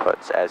cyclic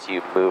inputs as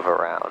you move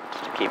around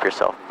to keep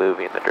yourself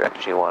moving in the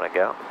direction you want to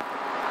go.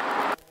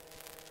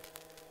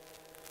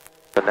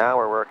 So now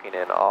we're working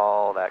in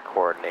all that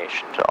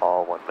coordination to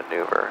all one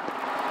maneuver.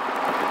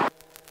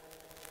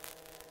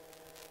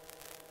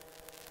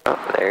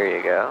 Oh, there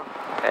you go.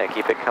 And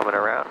keep it coming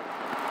around.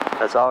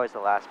 That's always the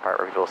last part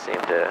where people seem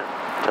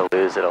to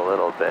lose it a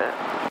little bit.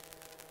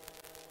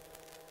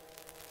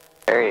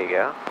 There you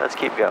go. Let's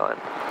keep going.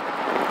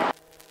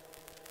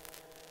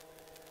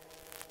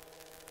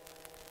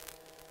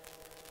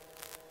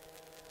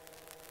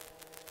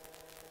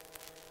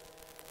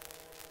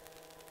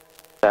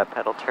 That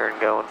pedal turn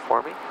going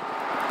for me.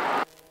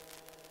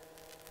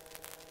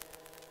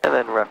 And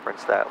then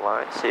reference that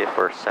line, see if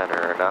we're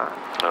center or not.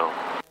 No.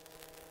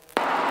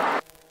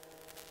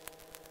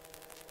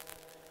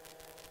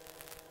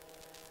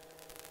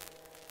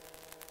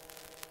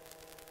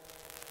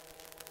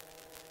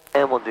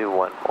 And we'll do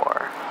one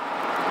more.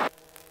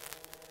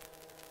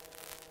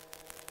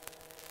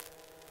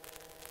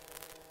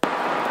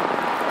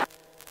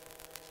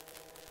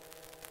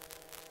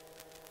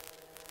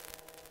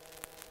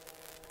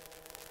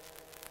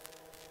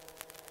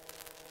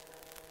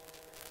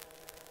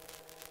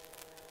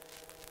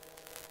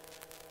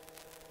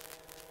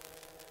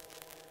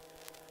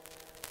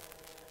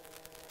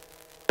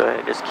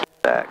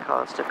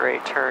 constant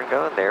rate turn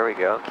going. There we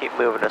go. Keep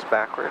moving us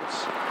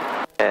backwards.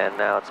 And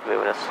now it's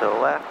moving us to the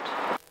left.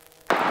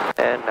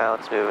 And now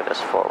it's moving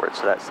us forward.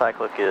 So that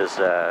cyclic is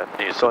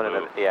going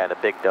in a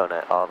big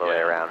donut all the way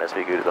around as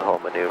we go to the whole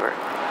maneuver.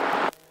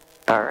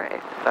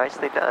 Alright,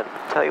 nicely done.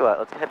 Tell you what,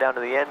 let's head down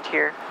to the end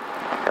here,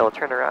 and we'll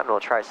turn around and we'll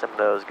try some of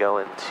those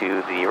going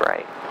to the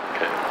right.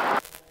 Okay.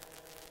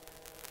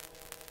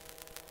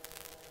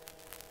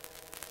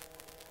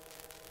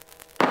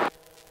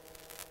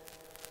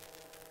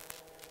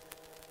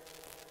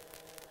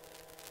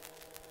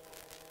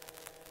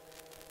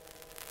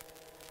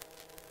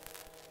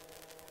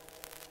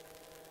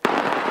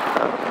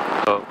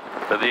 Oh,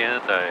 at the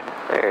end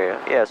There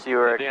you go. Yeah, so you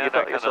were... At the end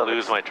I kind of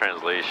lose my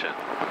translation.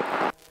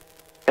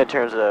 In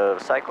terms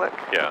of cyclic?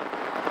 Yeah.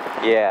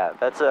 Yeah,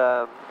 that's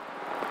the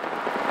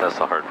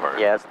hard part.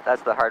 Yeah,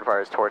 that's the hard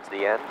part, is towards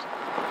the end.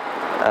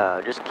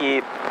 Just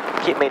keep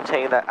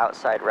maintaining that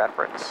outside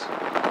reference.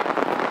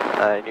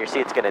 And you see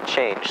it's going to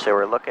change, so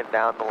we're looking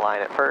down the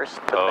line at first,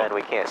 but then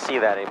we can't see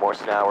that anymore,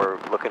 so now we're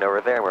looking over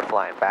there and we're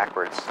flying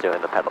backwards,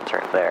 doing the pedal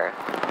turn there.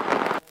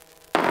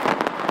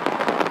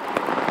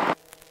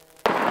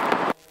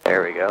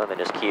 There we go, and then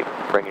just keep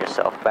bringing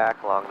yourself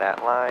back along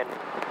that line,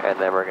 and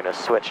then we're going to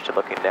switch to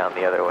looking down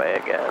the other way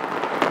again.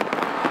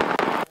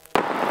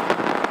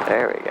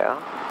 There we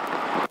go.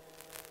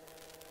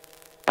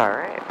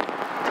 Alright,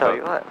 tell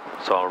you what.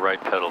 So I'll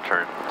right pedal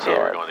turn, so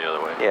we're going the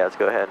other way. Yeah, let's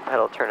go ahead and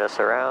pedal turn us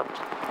around.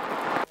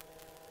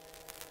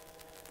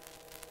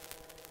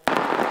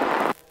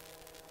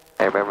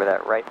 And remember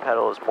that right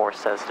pedal is more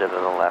sensitive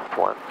than the left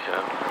one.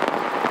 Yeah.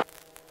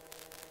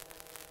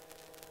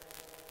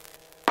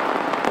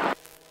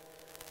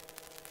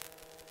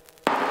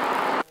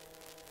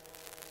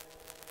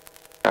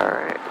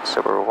 Alright,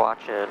 so we're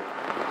watching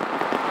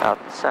out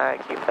the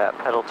side, keep that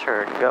pedal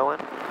turn going.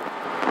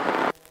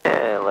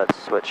 And let's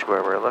switch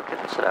where we're looking,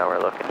 so now we're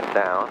looking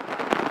down.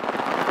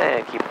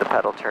 And keep the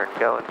pedal turn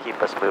going,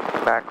 keep us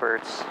moving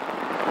backwards.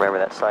 Remember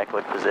that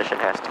cyclic position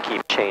has to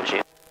keep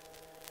changing.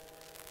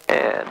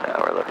 And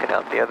now we're looking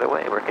out the other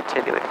way, we're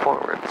continuing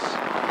forwards.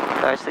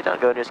 Nicely done,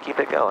 go and just keep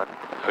it going.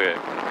 Okay.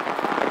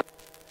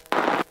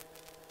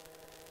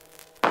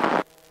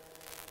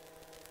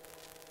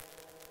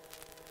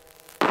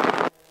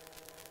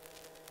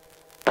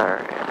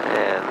 Alright,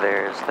 and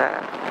there's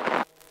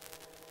that.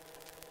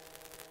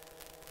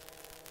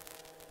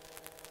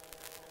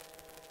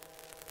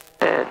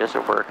 And just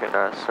working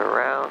us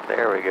around,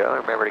 there we go.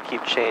 Remember to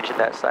keep changing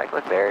that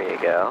cyclic, there you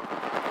go.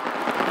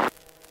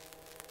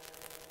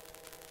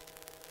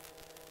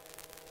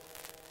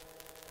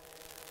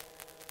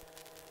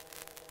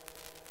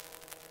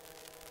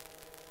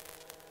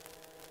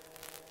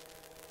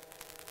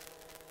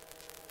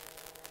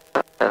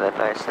 And then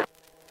nice and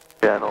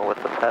gentle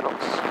with the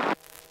pedals.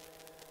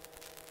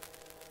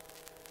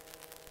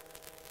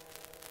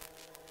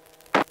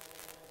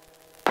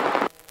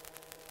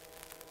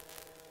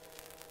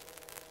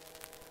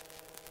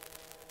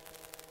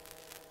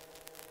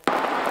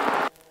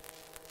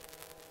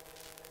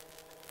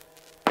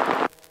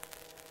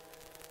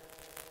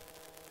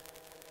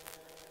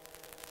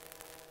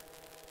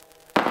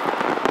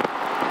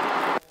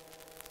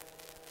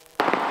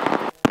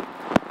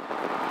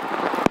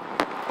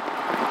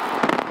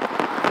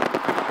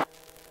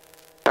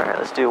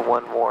 Let's do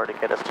one more to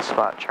get us to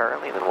spot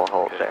Charlie, and then we'll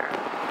hold there.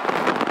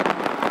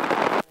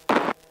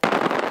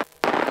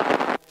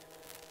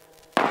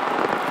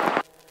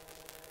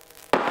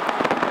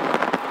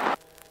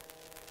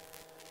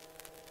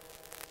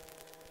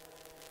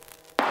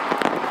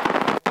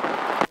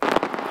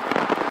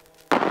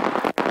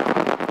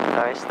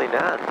 Nicely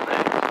done.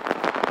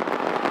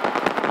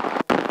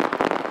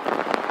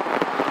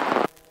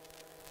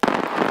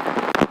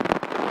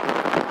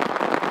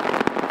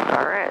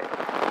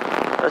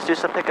 Let's do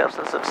some pickups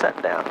and some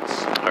set downs.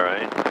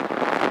 Alright.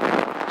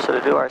 So to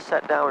do our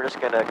set down, we're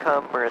just going to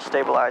we're going to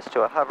stabilize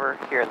to a hover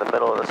here in the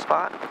middle of the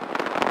spot.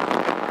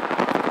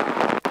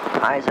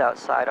 Eyes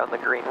outside on the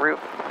green roof,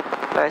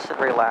 nice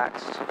and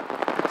relaxed.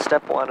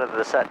 Step one of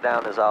the set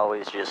down is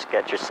always just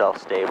get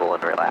yourself stable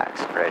and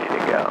relaxed and ready to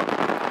go.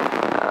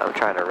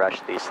 Trying to rush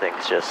these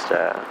things just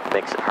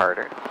makes it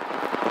harder.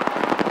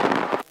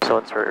 So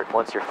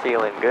once you're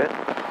feeling good,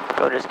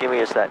 go and just give me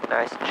just that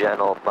nice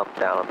gentle bump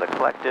down on the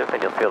collective,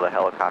 and you'll feel the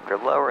helicopter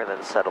lower and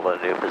then settle in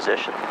a new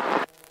position.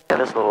 And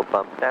this little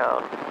bump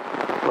down,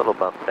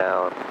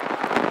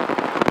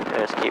 and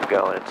just keep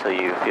going until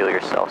you feel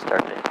yourself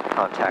start to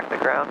contact the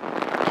ground.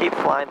 Keep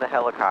flying the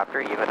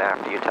helicopter even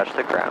after you touch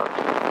the ground.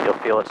 You'll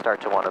feel it start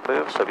to want to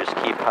move, so just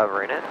keep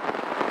hovering it.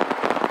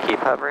 Keep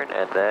hovering,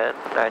 and then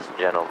nice and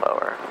gentle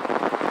lower.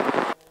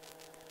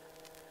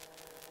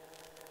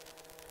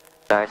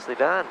 Nicely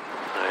done.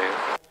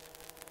 Nice.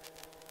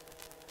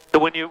 So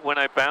when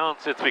I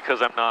bounce, it's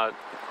because I'm not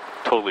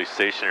totally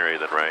stationary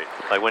then, right?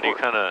 Like when you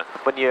kind of...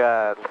 When you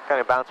kind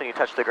of bounce when you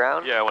touch the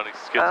ground? Yeah, when it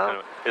gets kind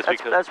of... It's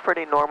because... That's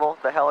pretty normal.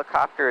 The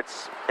helicopter,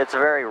 it's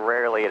very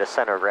rarely at a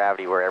center of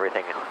gravity where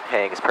everything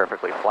hangs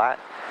perfectly flat.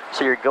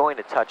 So you're going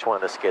to touch one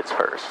of the skids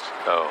first.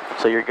 Oh.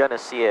 So you're going to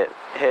see it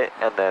hit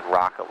and then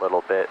rock a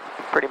little bit,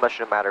 pretty much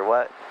no matter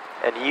what.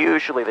 And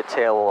usually the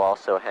tail will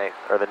also hang,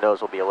 or the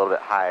nose will be a little bit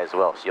high as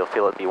well, so you'll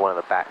feel it be one of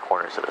the back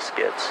corners of the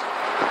skids.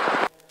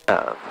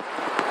 So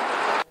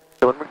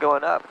when we're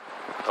going up,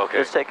 Okay.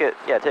 just take it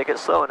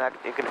slow, and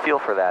you can feel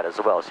for that as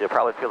well. So you'll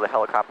probably feel the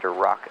helicopter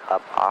rock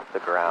up off the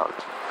ground.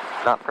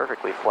 Not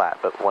perfectly flat,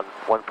 but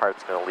one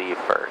part's going to leave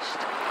first.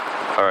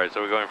 All right,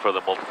 so we're going for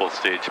the multiple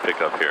stage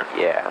pickup here.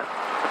 Yeah.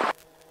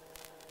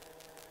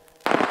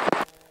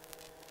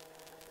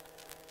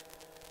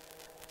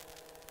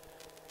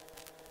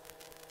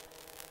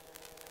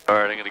 All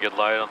right, I'm going to get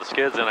light on the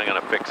skids, and I'm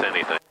going to fix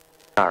anything.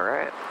 All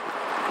right.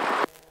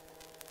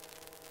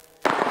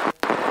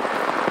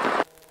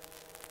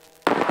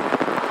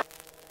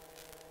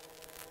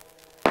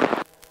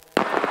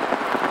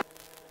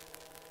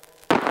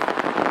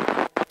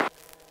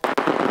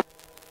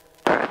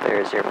 All right,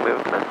 there's your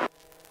movement.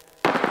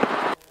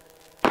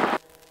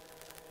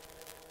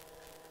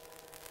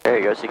 There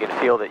you go, so you can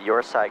feel that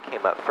your side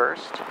came up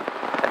first,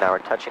 and now we're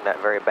touching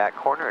that very back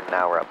corner, and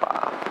now we're up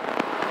off.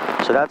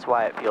 So that's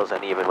why it feels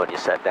uneven when you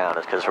set down,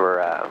 is because we're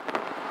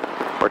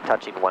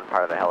touching one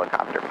part of the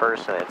helicopter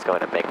first, and it's going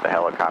to make the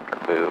helicopter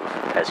move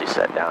as you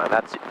set down. And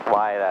that's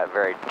why that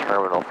very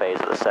terminal phase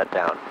of the set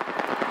down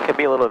can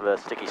be a little bit of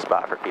a sticky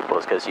spot for people,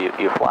 is because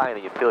you fly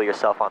and you feel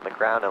yourself on the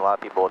ground, and a lot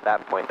of people at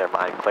that point, their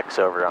mind clicks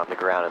over on the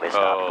ground and they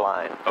stop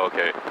flying.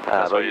 Okay,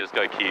 that's why you just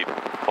got to keep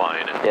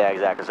flying it. Yeah,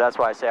 exactly. So that's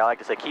why I like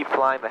to say keep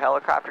flying the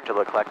helicopter until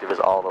the collective is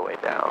all the way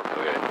down.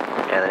 Okay.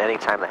 And then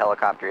anytime the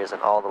helicopter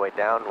isn't all the way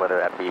down, whether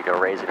that be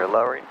raising or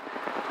lowering,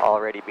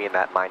 already be in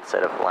that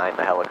mindset of flying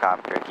the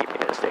helicopter and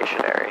keeping it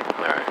stationary.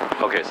 All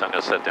right. Okay, so I'm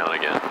going to set down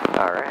again.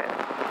 All right.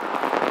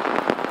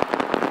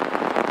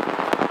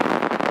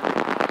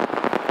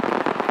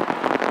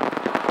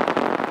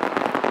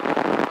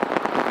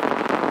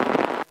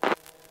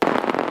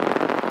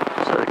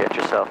 So get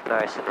yourself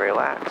nice and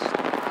relaxed.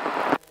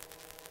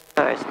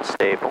 Nice and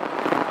stable.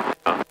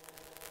 Oh.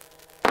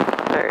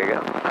 There you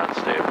go. Not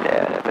stable.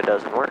 Yeah, and if it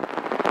doesn't work,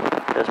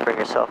 just bring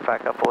yourself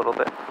back up a little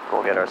bit.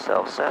 We'll get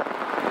ourselves set.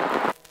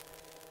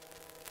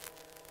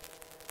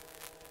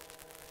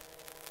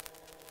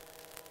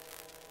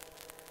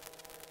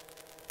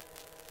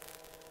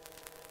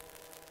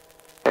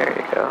 There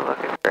you go,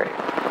 looking great.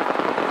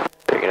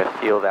 So you're gonna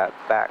feel that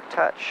back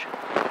touch,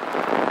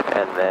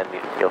 and then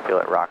you'll feel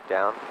it rock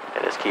down,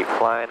 and just keep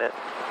flying it.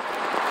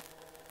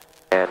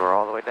 And we're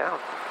all the way down.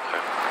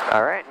 Okay.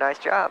 All right, nice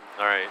job.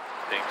 All right,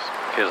 thanks.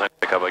 Okay, so I'm going to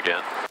pick up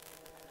again.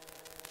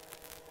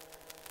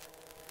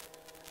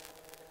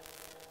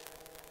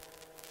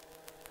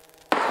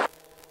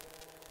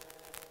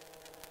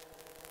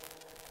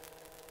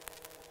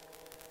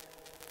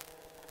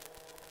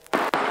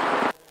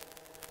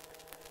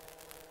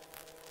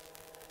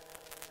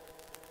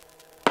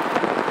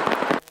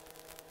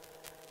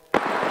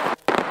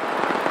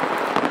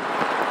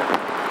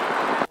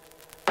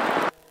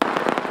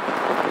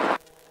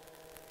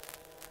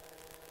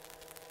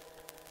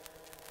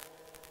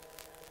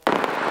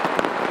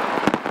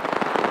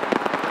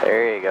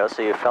 There you go,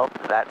 so you felt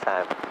it that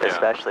time,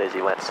 especially as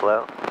you went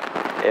slow.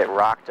 It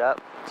rocked up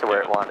to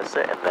where it wanted to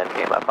sit and then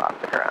came up off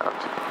the ground.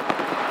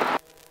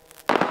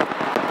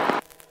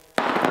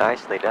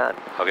 Nicely done.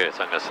 Okay,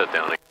 so I'm going to sit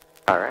down again.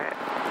 All right.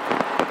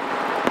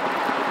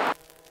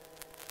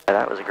 And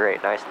that was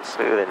great, nice and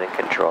smooth and in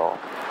control.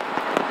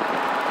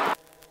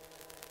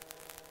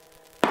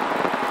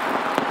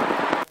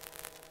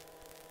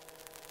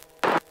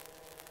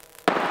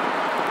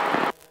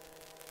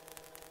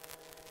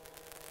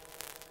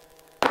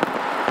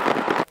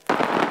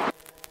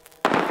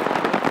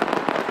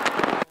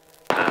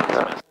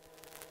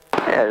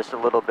 Yeah, just a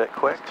little bit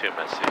quick. It's too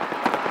messy.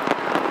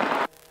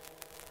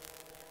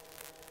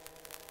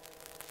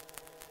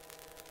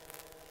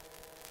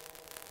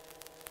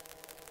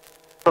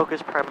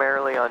 Focus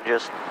primarily on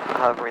just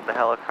hovering the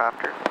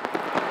helicopter,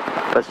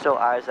 but still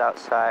eyes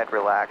outside,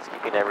 relax,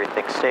 keeping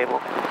everything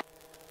stable.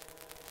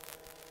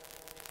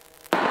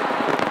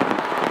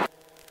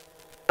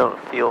 Don't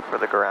feel for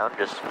the ground,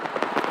 just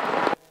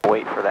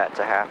wait for that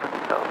to happen.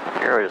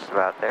 So you're just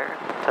about there.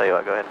 Tell you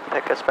what, go ahead and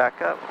pick us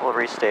back up. We'll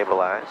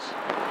restabilize.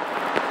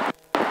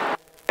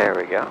 There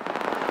we go.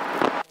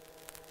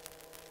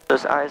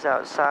 Just eyes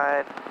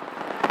outside.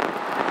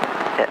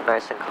 Get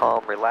nice and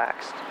calm,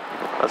 relaxed.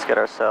 Let's get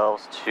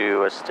ourselves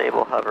to a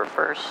stable hover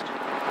first.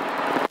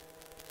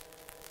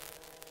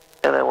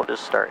 And then we'll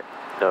just start,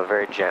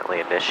 very gently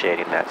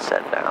initiating that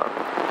set down.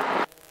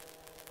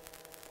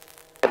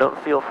 And don't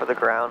feel for the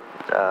ground,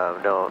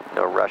 no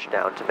rush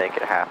down to make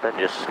it happen.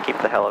 Just keep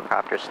the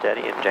helicopter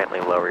steady and gently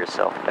lower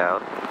yourself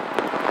down.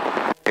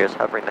 You're just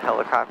hovering the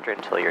helicopter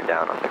until you're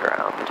down on the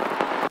ground.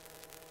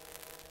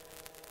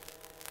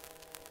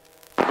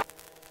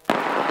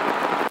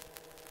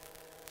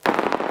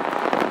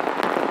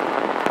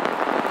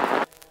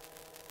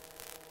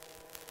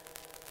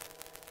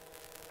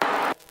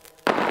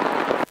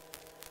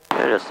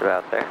 You're just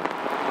about there.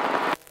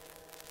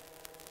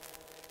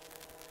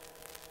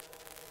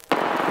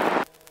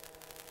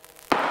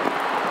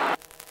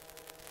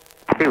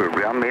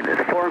 Ground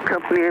Maintenance 4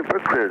 Company, we're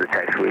clear of the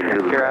taxiway.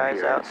 Keep your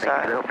eyes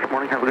outside. Thank you for this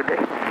morning. Have a good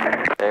day.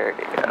 There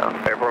you go.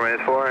 Airport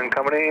Maintenance 4 and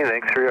Company,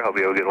 thanks for your help.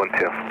 You have a good one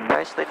too.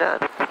 Nicely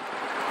done.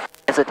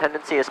 It's a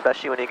tendency,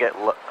 especially when you get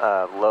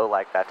low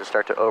like that, to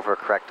start to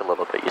overcorrect a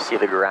little bit. You see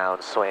the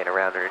ground swaying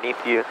around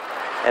underneath you,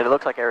 and it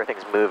looks like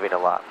everything's moving a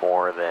lot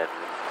more than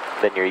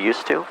you're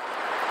used to.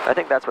 I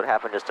think that's what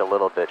happened just a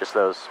little bit, just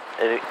those,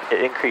 it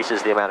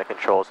increases the amount of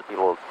controls that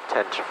people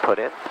tend to put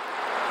in.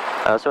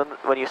 So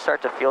when you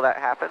start to feel that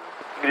happen,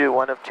 you can do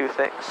one of two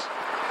things.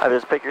 Either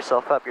just pick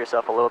yourself up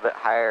a little bit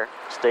higher,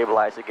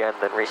 stabilize again,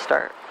 then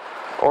restart.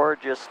 Or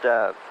just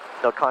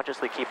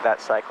consciously keep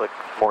that cyclic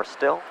more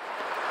still,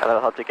 and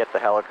that'll help to get the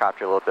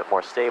helicopter a little bit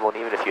more stable, and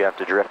even if you have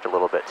to drift a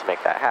little bit to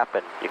make that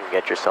happen, you can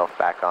get yourself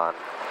back on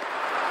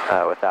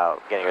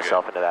without getting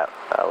yourself into that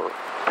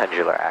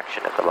pendular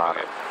action at the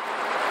bottom. Okay.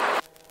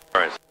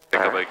 All right,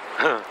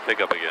 so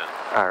pick up again.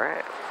 All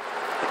right.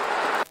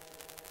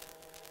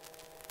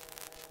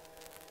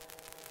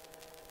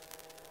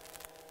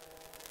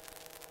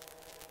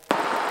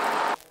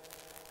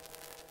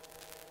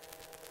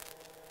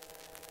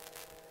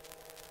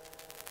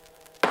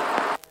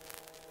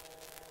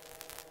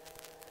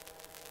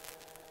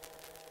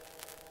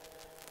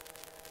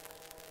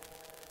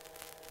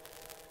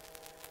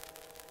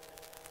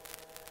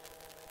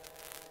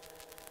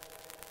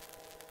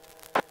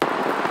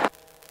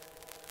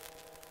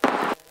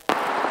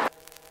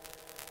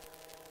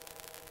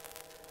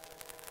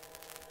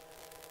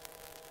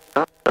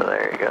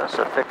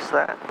 So fix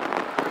that.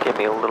 Give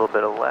me a little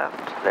bit of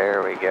left.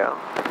 There we go.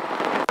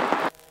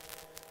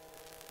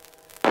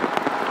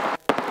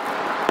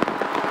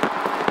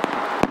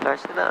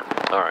 Nicely done.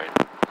 All right.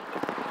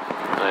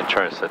 I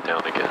try to set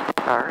down again.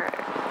 All right.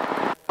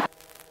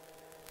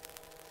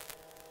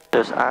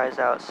 Just eyes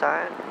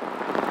outside.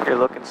 You're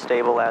looking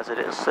stable as it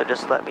is, so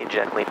just let me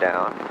gently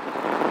down.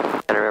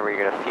 And remember,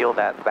 you're going to feel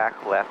that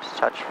back left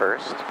touch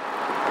first.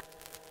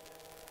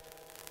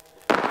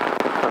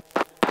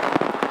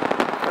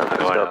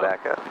 Let's go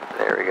back up.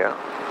 There we go.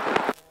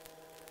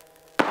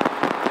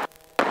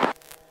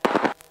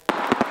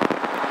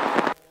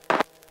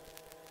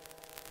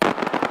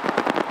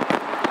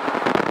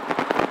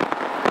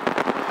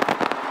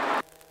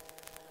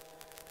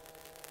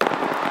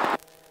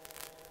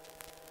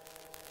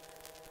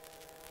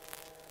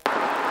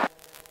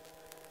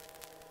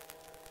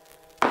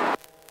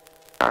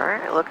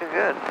 Alright, looking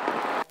good.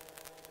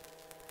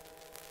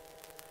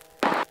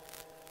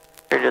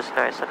 You're just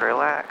nice and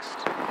relaxed.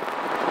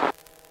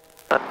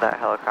 Let that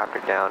helicopter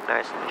down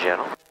nice and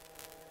gentle.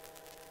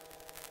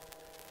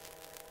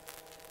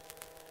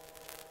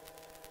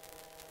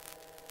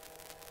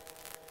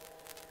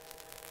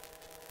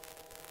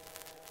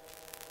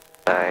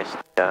 Nice,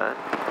 done.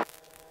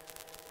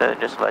 Then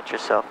just let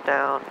yourself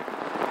down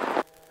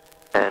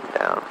and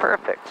down.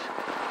 Perfect.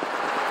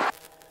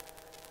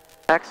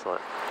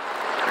 Excellent.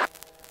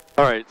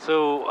 All right,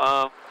 so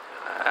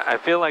I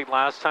feel like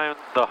last time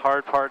the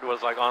hard part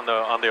was like on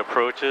the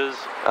approaches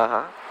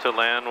to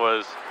land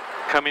was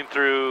coming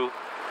through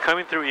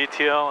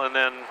ETL, and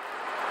then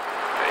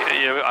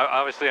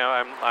obviously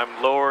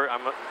I'm lower.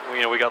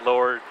 We got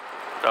lower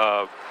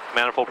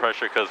manifold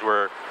pressure because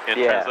we're in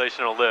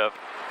translational lift,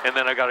 and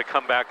then I got to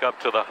come back up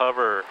to the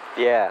hover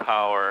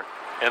power,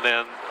 and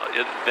then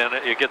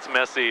it gets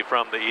messy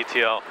from the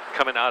ETL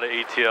coming out of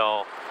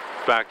ETL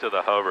back to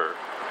the hover.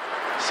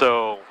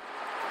 So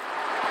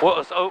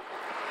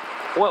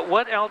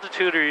what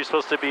altitude are you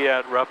supposed to be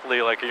at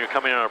roughly? Like you're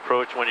coming on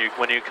approach when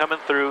you're coming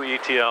through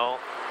ETL,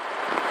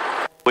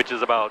 which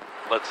is about,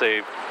 let's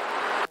say,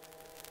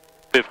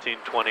 15,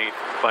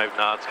 25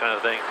 knots kind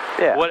of thing.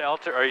 Yeah. What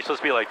altitude are you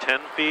supposed to be, like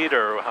 10 feet,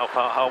 or how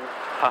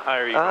high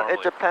are you normally?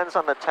 It depends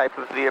on the type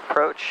of the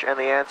approach, and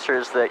the answer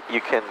is that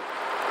you can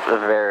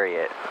vary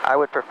it. I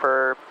would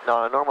prefer,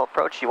 on a normal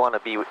approach, you want to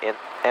be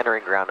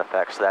entering ground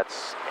effects.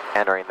 That's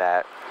entering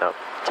that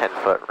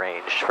 10-foot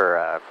range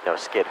for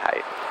skid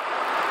height.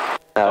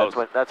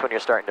 That's when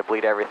you're starting to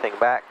bleed everything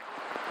back,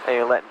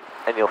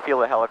 and you'll feel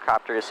the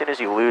helicopter. As soon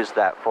as you lose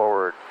that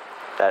forward,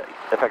 that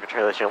effective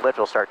translational lift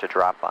will start to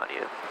drop on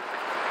you.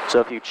 So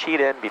if you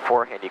cheat in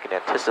beforehand, you can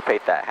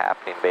anticipate that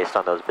happening based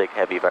on those big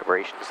heavy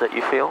vibrations that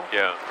you feel.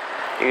 Yeah.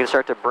 You can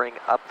start to bring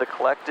up the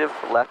collective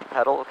left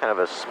pedal, kind of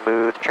a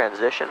smooth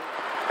transition,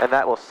 and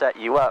that will set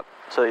you up.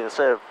 So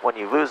instead of, when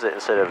you lose it,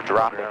 instead of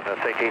dropping,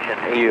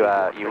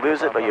 you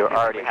lose it, but you're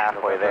already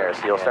halfway there.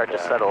 So you'll start to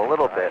settle a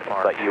little bit,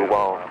 but you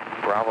won't.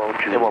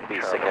 It won't be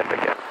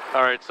significant.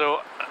 All right.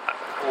 So,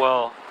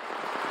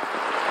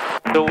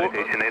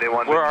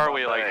 where are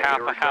we? Like half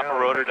a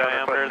rotor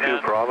diameter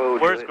then?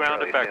 Where's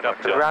ground effect up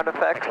to? The ground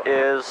effect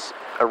is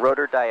a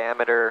rotor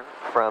diameter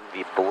from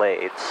the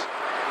blades.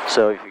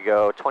 So if you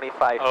go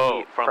 25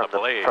 feet from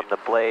the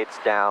blades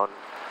down,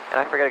 and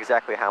I forget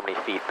exactly how many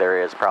feet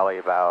there is, probably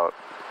about,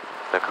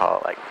 they call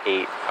it like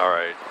 8. All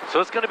right.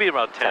 So it's going to be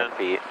about 10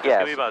 feet. It's going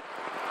to be about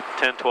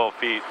 10, 12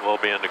 feet will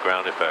be in the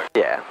ground effect.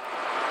 Yeah.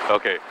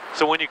 Okay.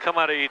 So when you come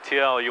out of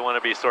ETL, you want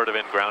to be sort of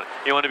in ground.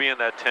 You want to be in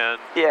that 10,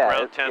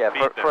 around 10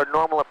 feet. For a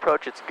normal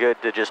approach, it's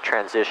good to just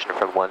transition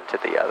from one to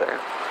the other.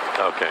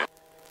 Okay.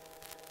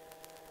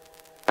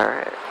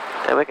 Alright.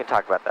 And we can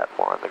talk about that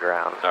more on the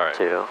ground, Alright.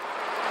 too.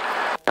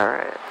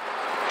 Alright.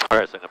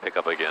 Alright, so I'm going to pick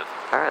up again.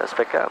 Alright, let's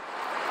pick up.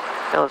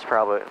 Now it's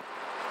probably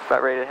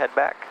about ready to head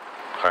back.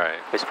 Alright.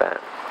 We spent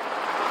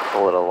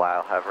a little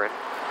while hovering.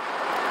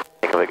 I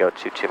think if we go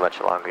too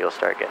much longer, you'll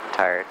start getting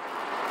tired.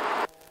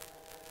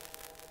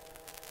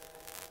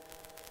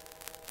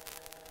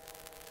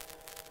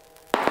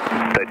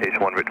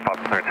 Citation 1, Victor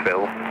Papa, clearance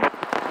available.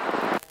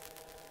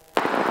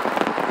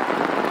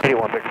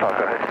 81 Victor Papa.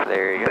 Alright,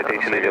 there you go.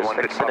 Citation So you're 81, just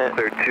Victor fixing Papa, it.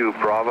 cleared to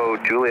Bravo,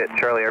 Juliet,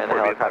 Charlie And the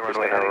Airport, helicopter's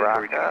runway gonna heading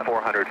rock reaching up.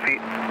 400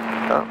 feet.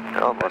 Oh,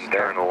 almost And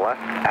there. turn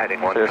left, adding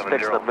So just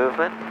fix 170. the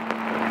movement,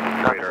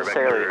 not Radar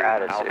necessarily vector,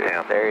 attitude.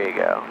 Altam. There you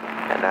go.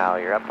 And now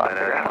you're up off the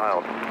And as ground.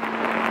 filed.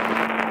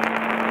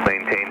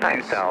 Maintain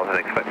Nice. 2000,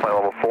 expect flight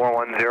level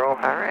 410.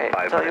 Alright,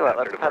 tell you what,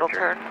 let's pedal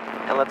turn,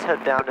 and let's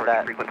head down to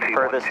that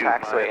furthest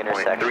taxiway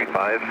intersection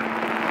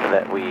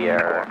that we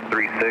are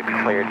 36,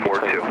 cleared between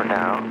 42. for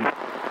now.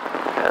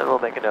 And we'll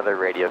make another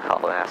radio call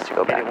and ask to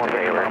go back to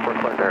Hayward, or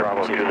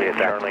Bravo, to Juliet,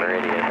 back to Charlie.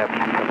 Meridian.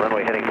 The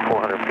runway heading to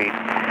 400 feet.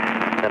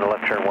 Then a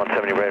left turn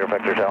 170 radar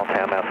vectors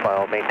Altam as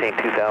filed. Maintain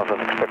 2000,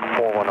 expect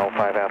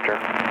 4105 after.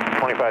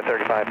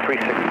 2535,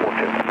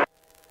 3642.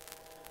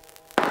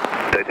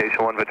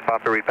 Citation 1, Victor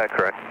Papa, read back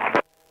correct.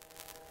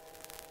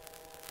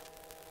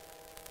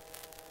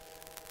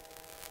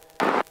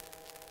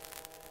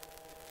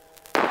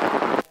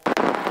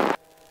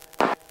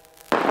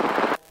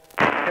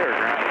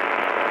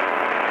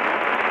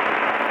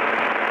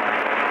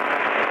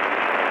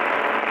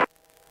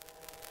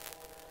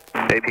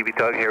 APB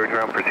Tug, Hayward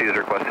ground, proceed as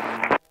requested.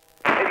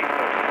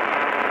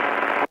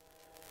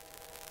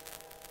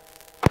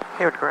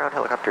 Hayward ground,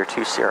 helicopter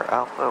 2 Sierra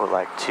Alpha would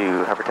like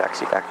to hover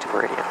taxi back to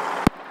Meridian.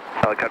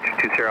 Helicopter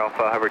 2 Sierra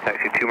Alpha, hover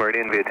taxi to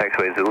Meridian via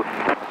taxiway Zulu.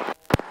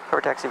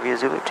 Hover taxi via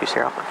Zulu 2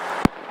 Sierra Alpha.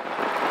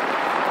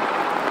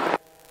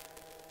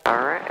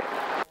 Alright.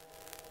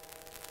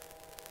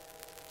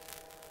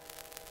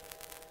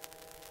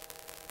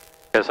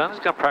 Yeah, so I'm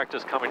just going to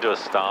practice coming to a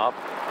stop,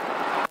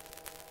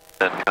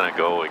 then kind of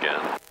go again.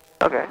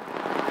 Okay.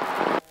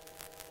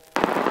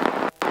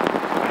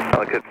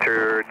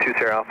 Helicopter 2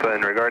 Sierra Alpha,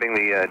 and regarding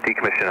the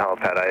decommissioned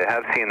helipad, I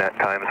have seen at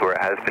times where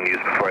it has been used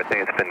before. I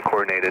think it's been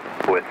coordinated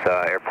with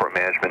airport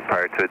management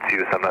prior to its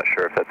use. I'm not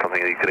sure if that's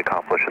something that you could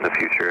accomplish in the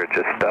future.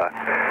 Just,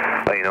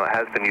 you know, it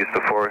has been used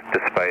before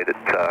despite its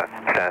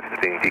status as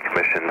being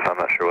decommissioned, so I'm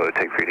not sure what it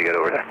would take for you to get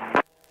over there.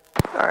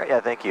 Alright, yeah,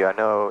 thank you. I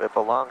know it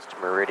belongs to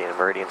Meridian.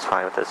 Meridian's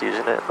fine with us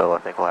using it, but I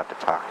think we'll have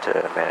to talk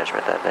to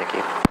management then. Thank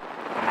you.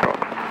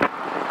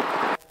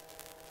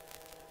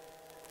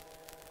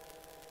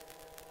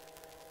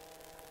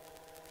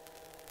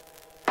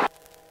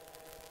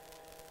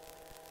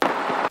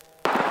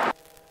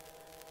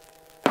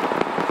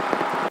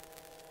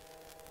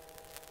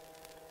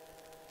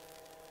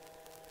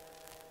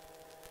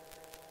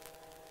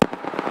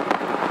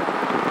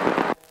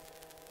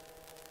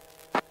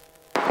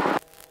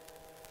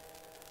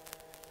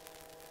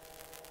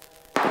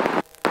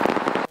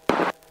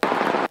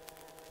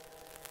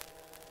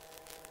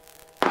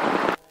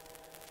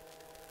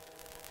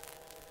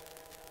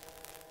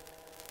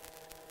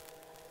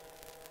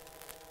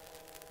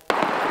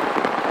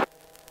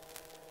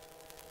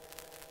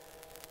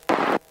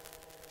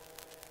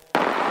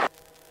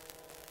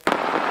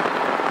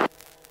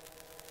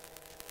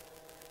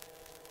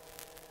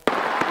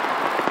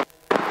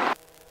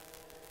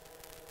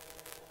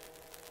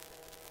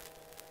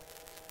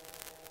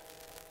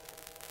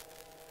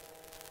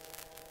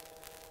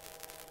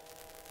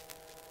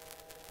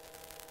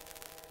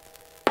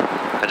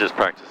 I'm just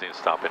practicing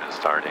stopping and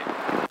starting.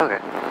 Okay.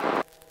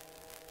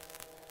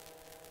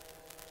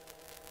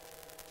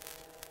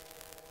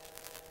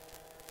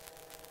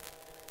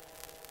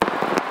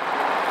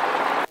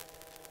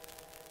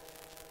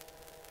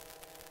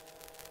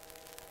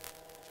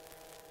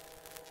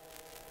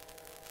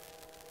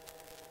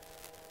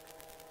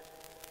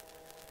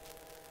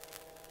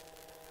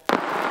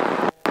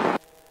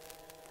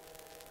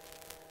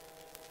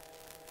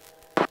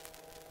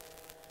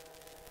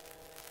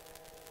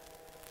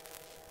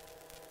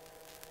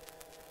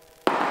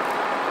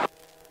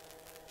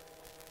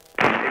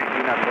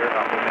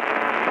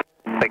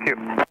 Thank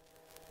you.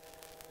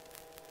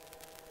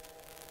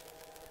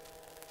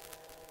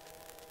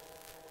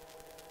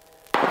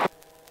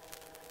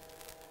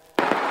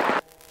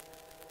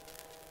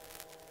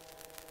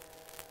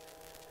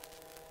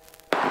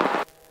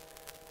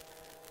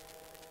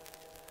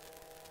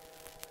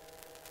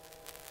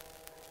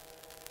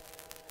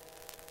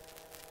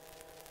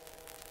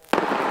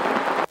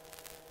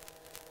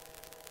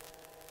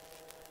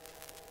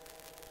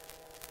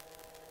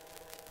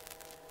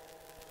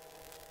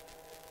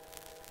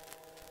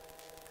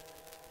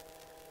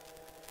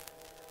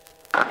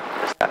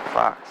 Just that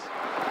Fox.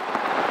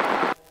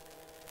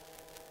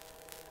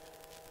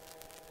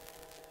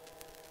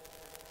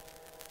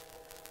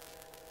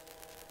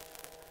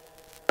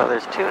 Oh,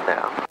 there's two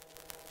now.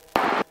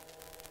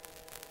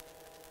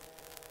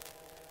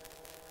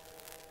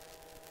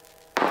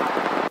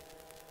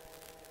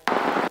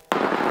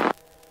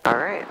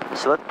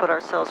 So let's put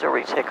ourselves where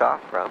we take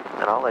off from,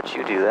 and I'll let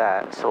you do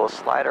that. So we'll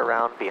slide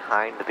around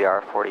behind the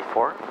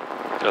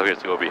R44. Okay,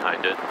 so go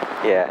behind it.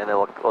 Yeah, and then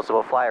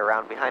we'll fly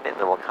around behind it,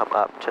 and then we'll come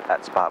up to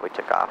that spot we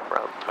took off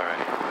from. All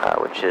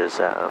right. Which is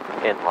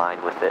in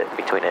line with it,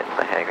 between it and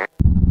the hangar.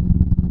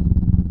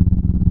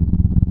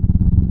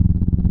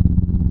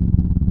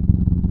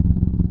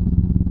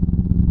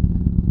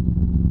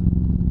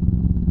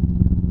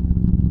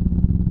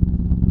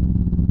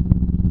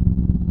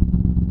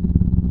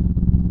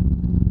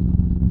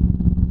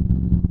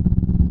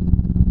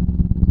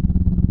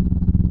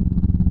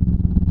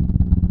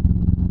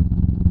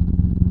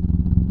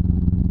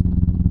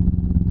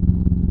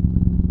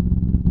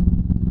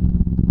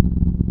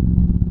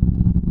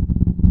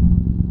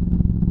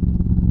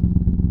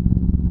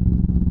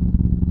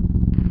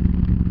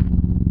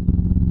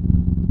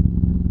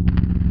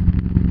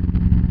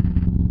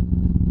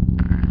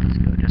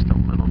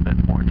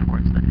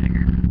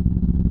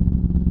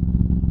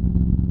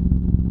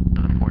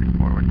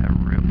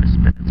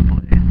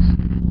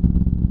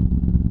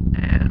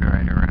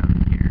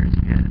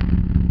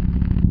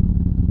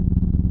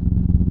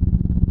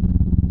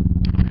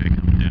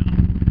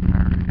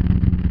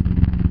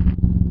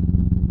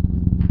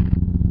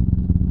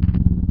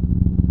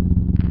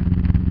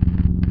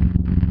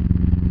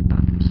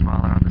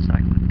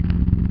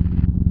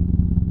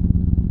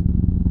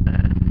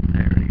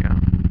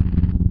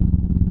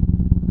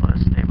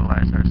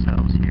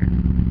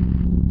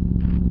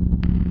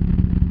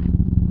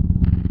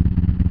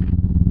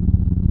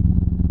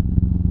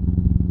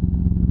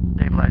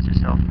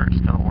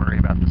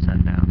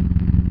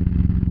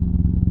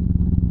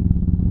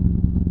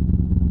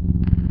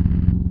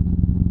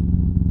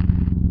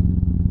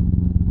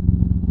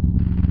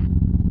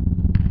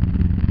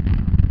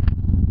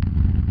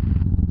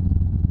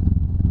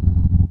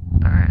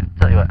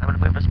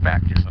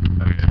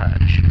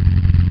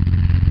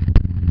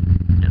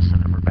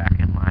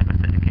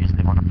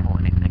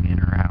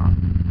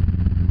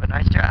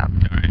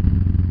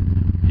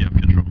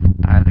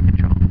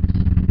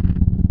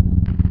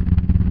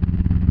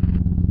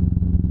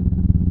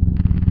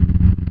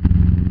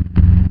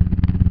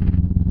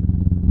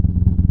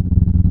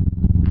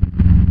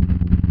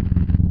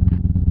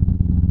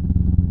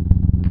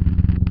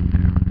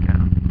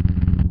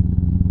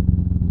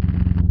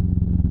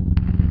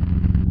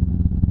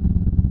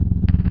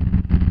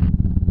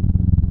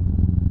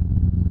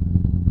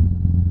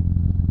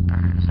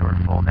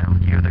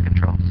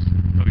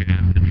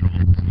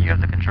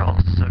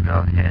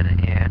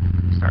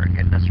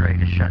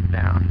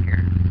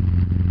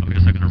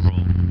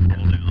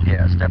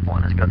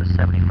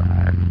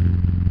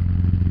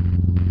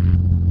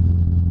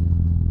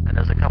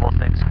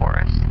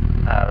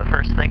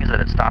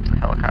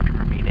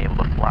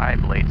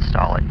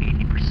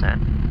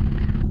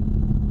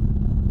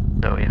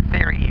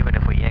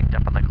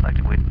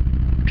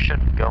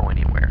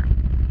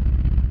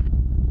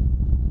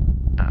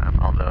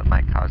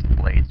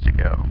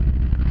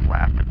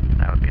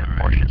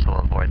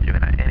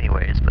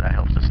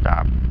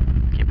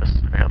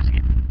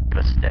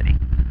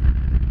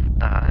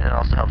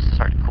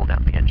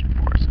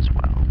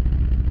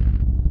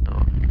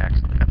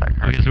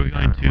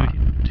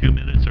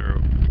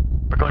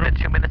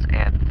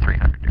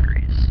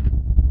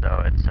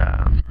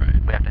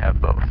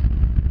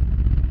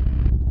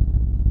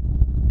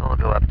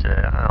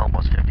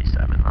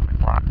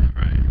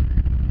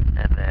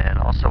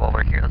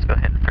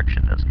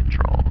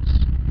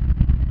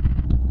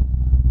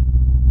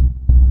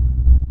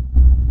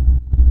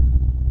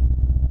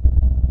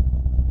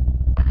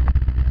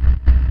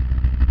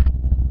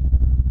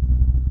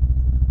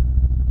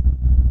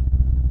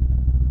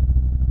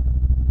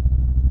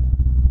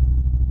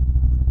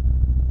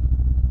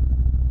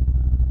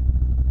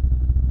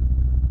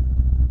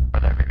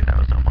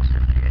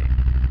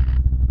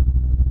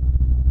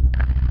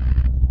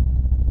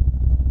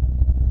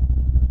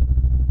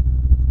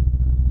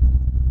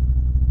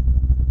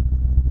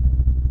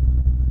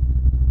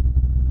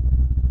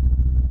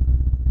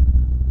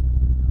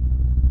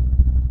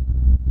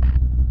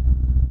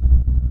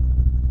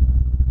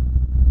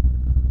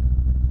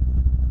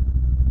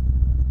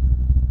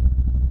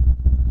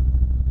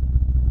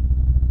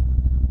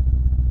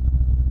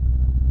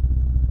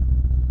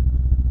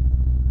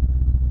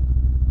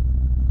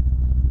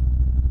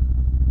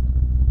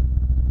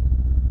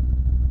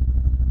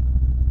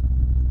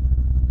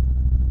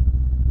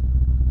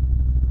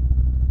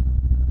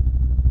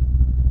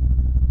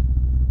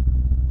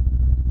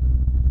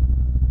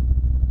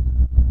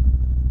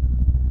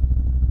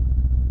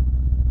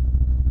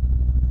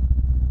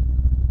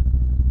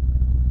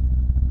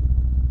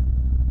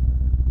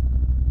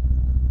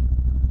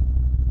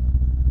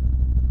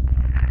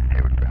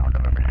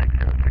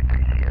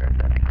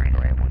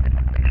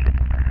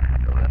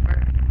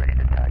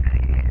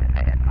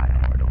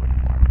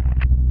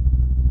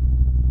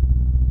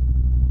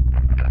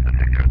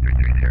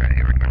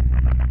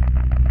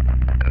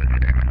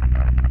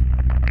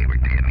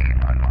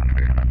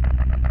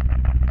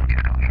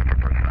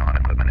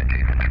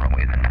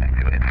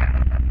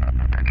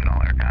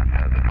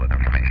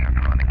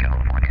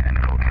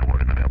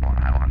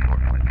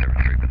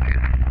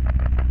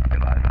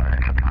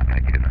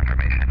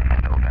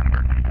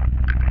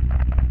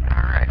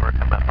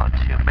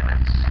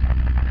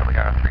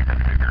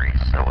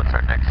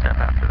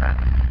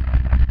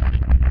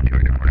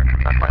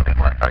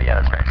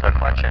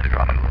 watch in.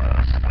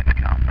 Wind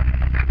count,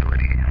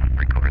 stability,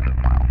 3/4 of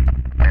a mile.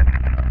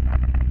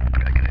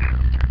 Sky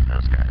conditions. Turn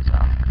those guys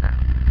off for now.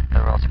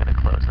 Then we're also going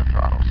to close the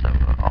throttle, so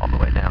all the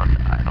way down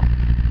to idle.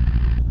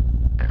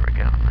 There we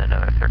go, and then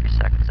another 30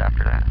 seconds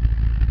after that.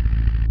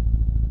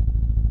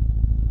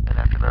 And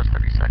after those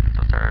 30 seconds,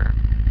 what's our...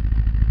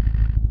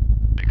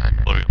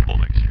 Loading a full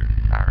next year.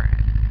 Alright.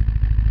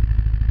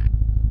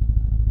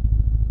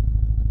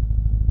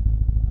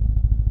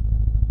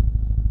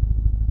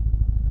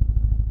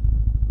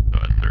 So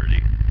at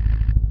 30.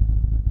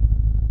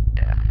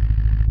 Yeah.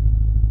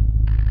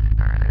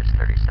 Alright, there's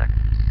 30 seconds.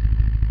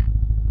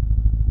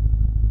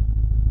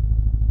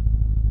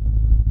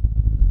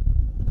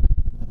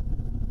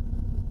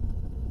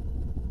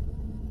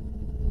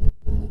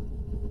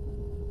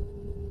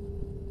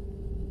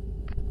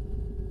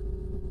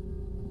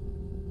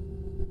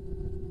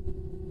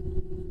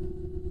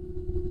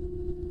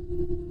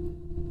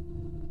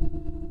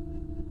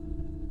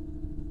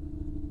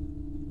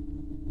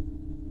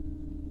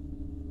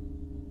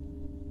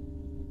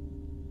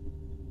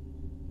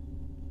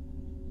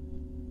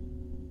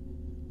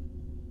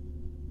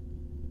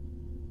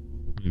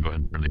 Go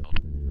ahead and turn the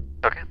alternator.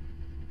 Okay.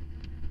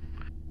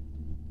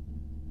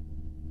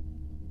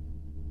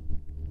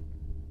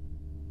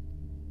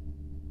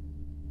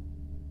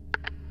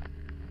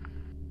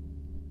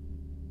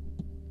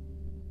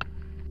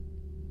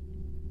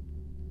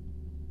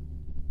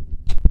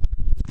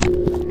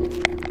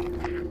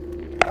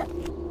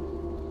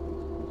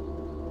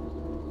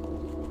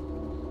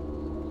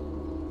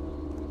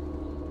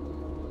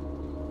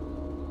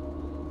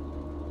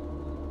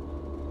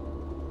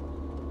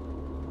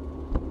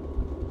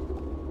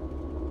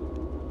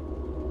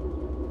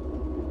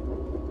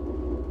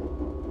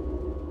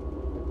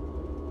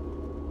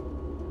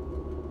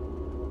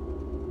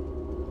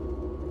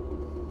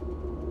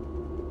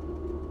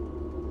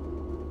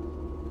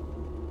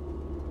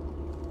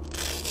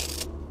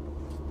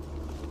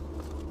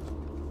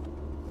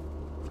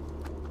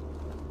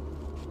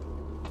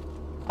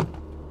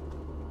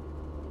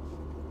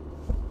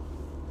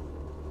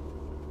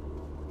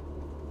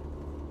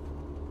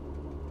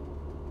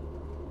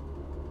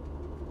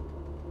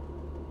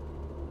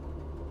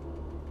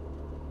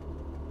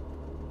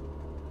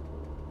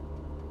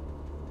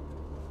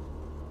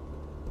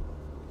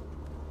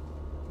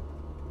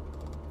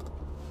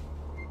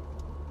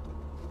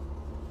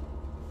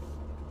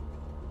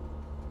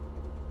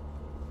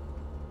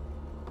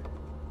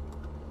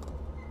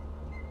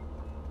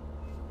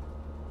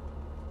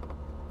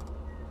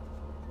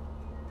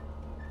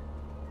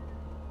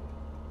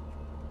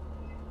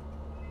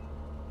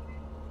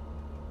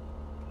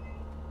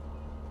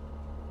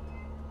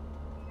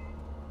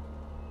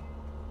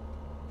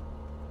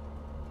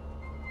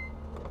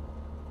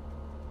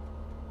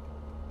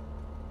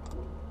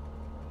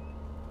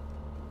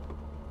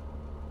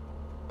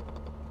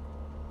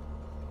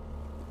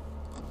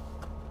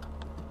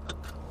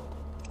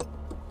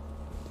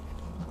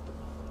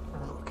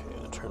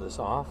 Turn this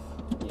off.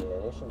 Yeah,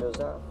 ignition goes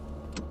off.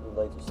 The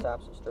laser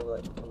stops, the strobe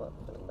light will come up,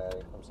 and the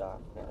battery comes off.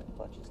 Now the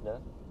clutch is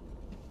done.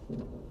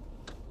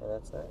 And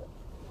that's that.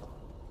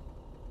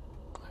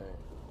 Okay.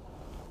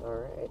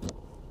 Alright.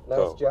 Nice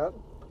Go. job.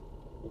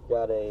 You've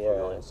got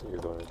a So you're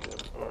going to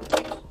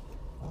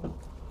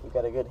you've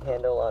got a good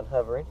handle on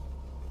hovering.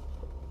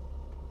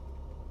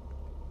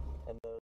 And those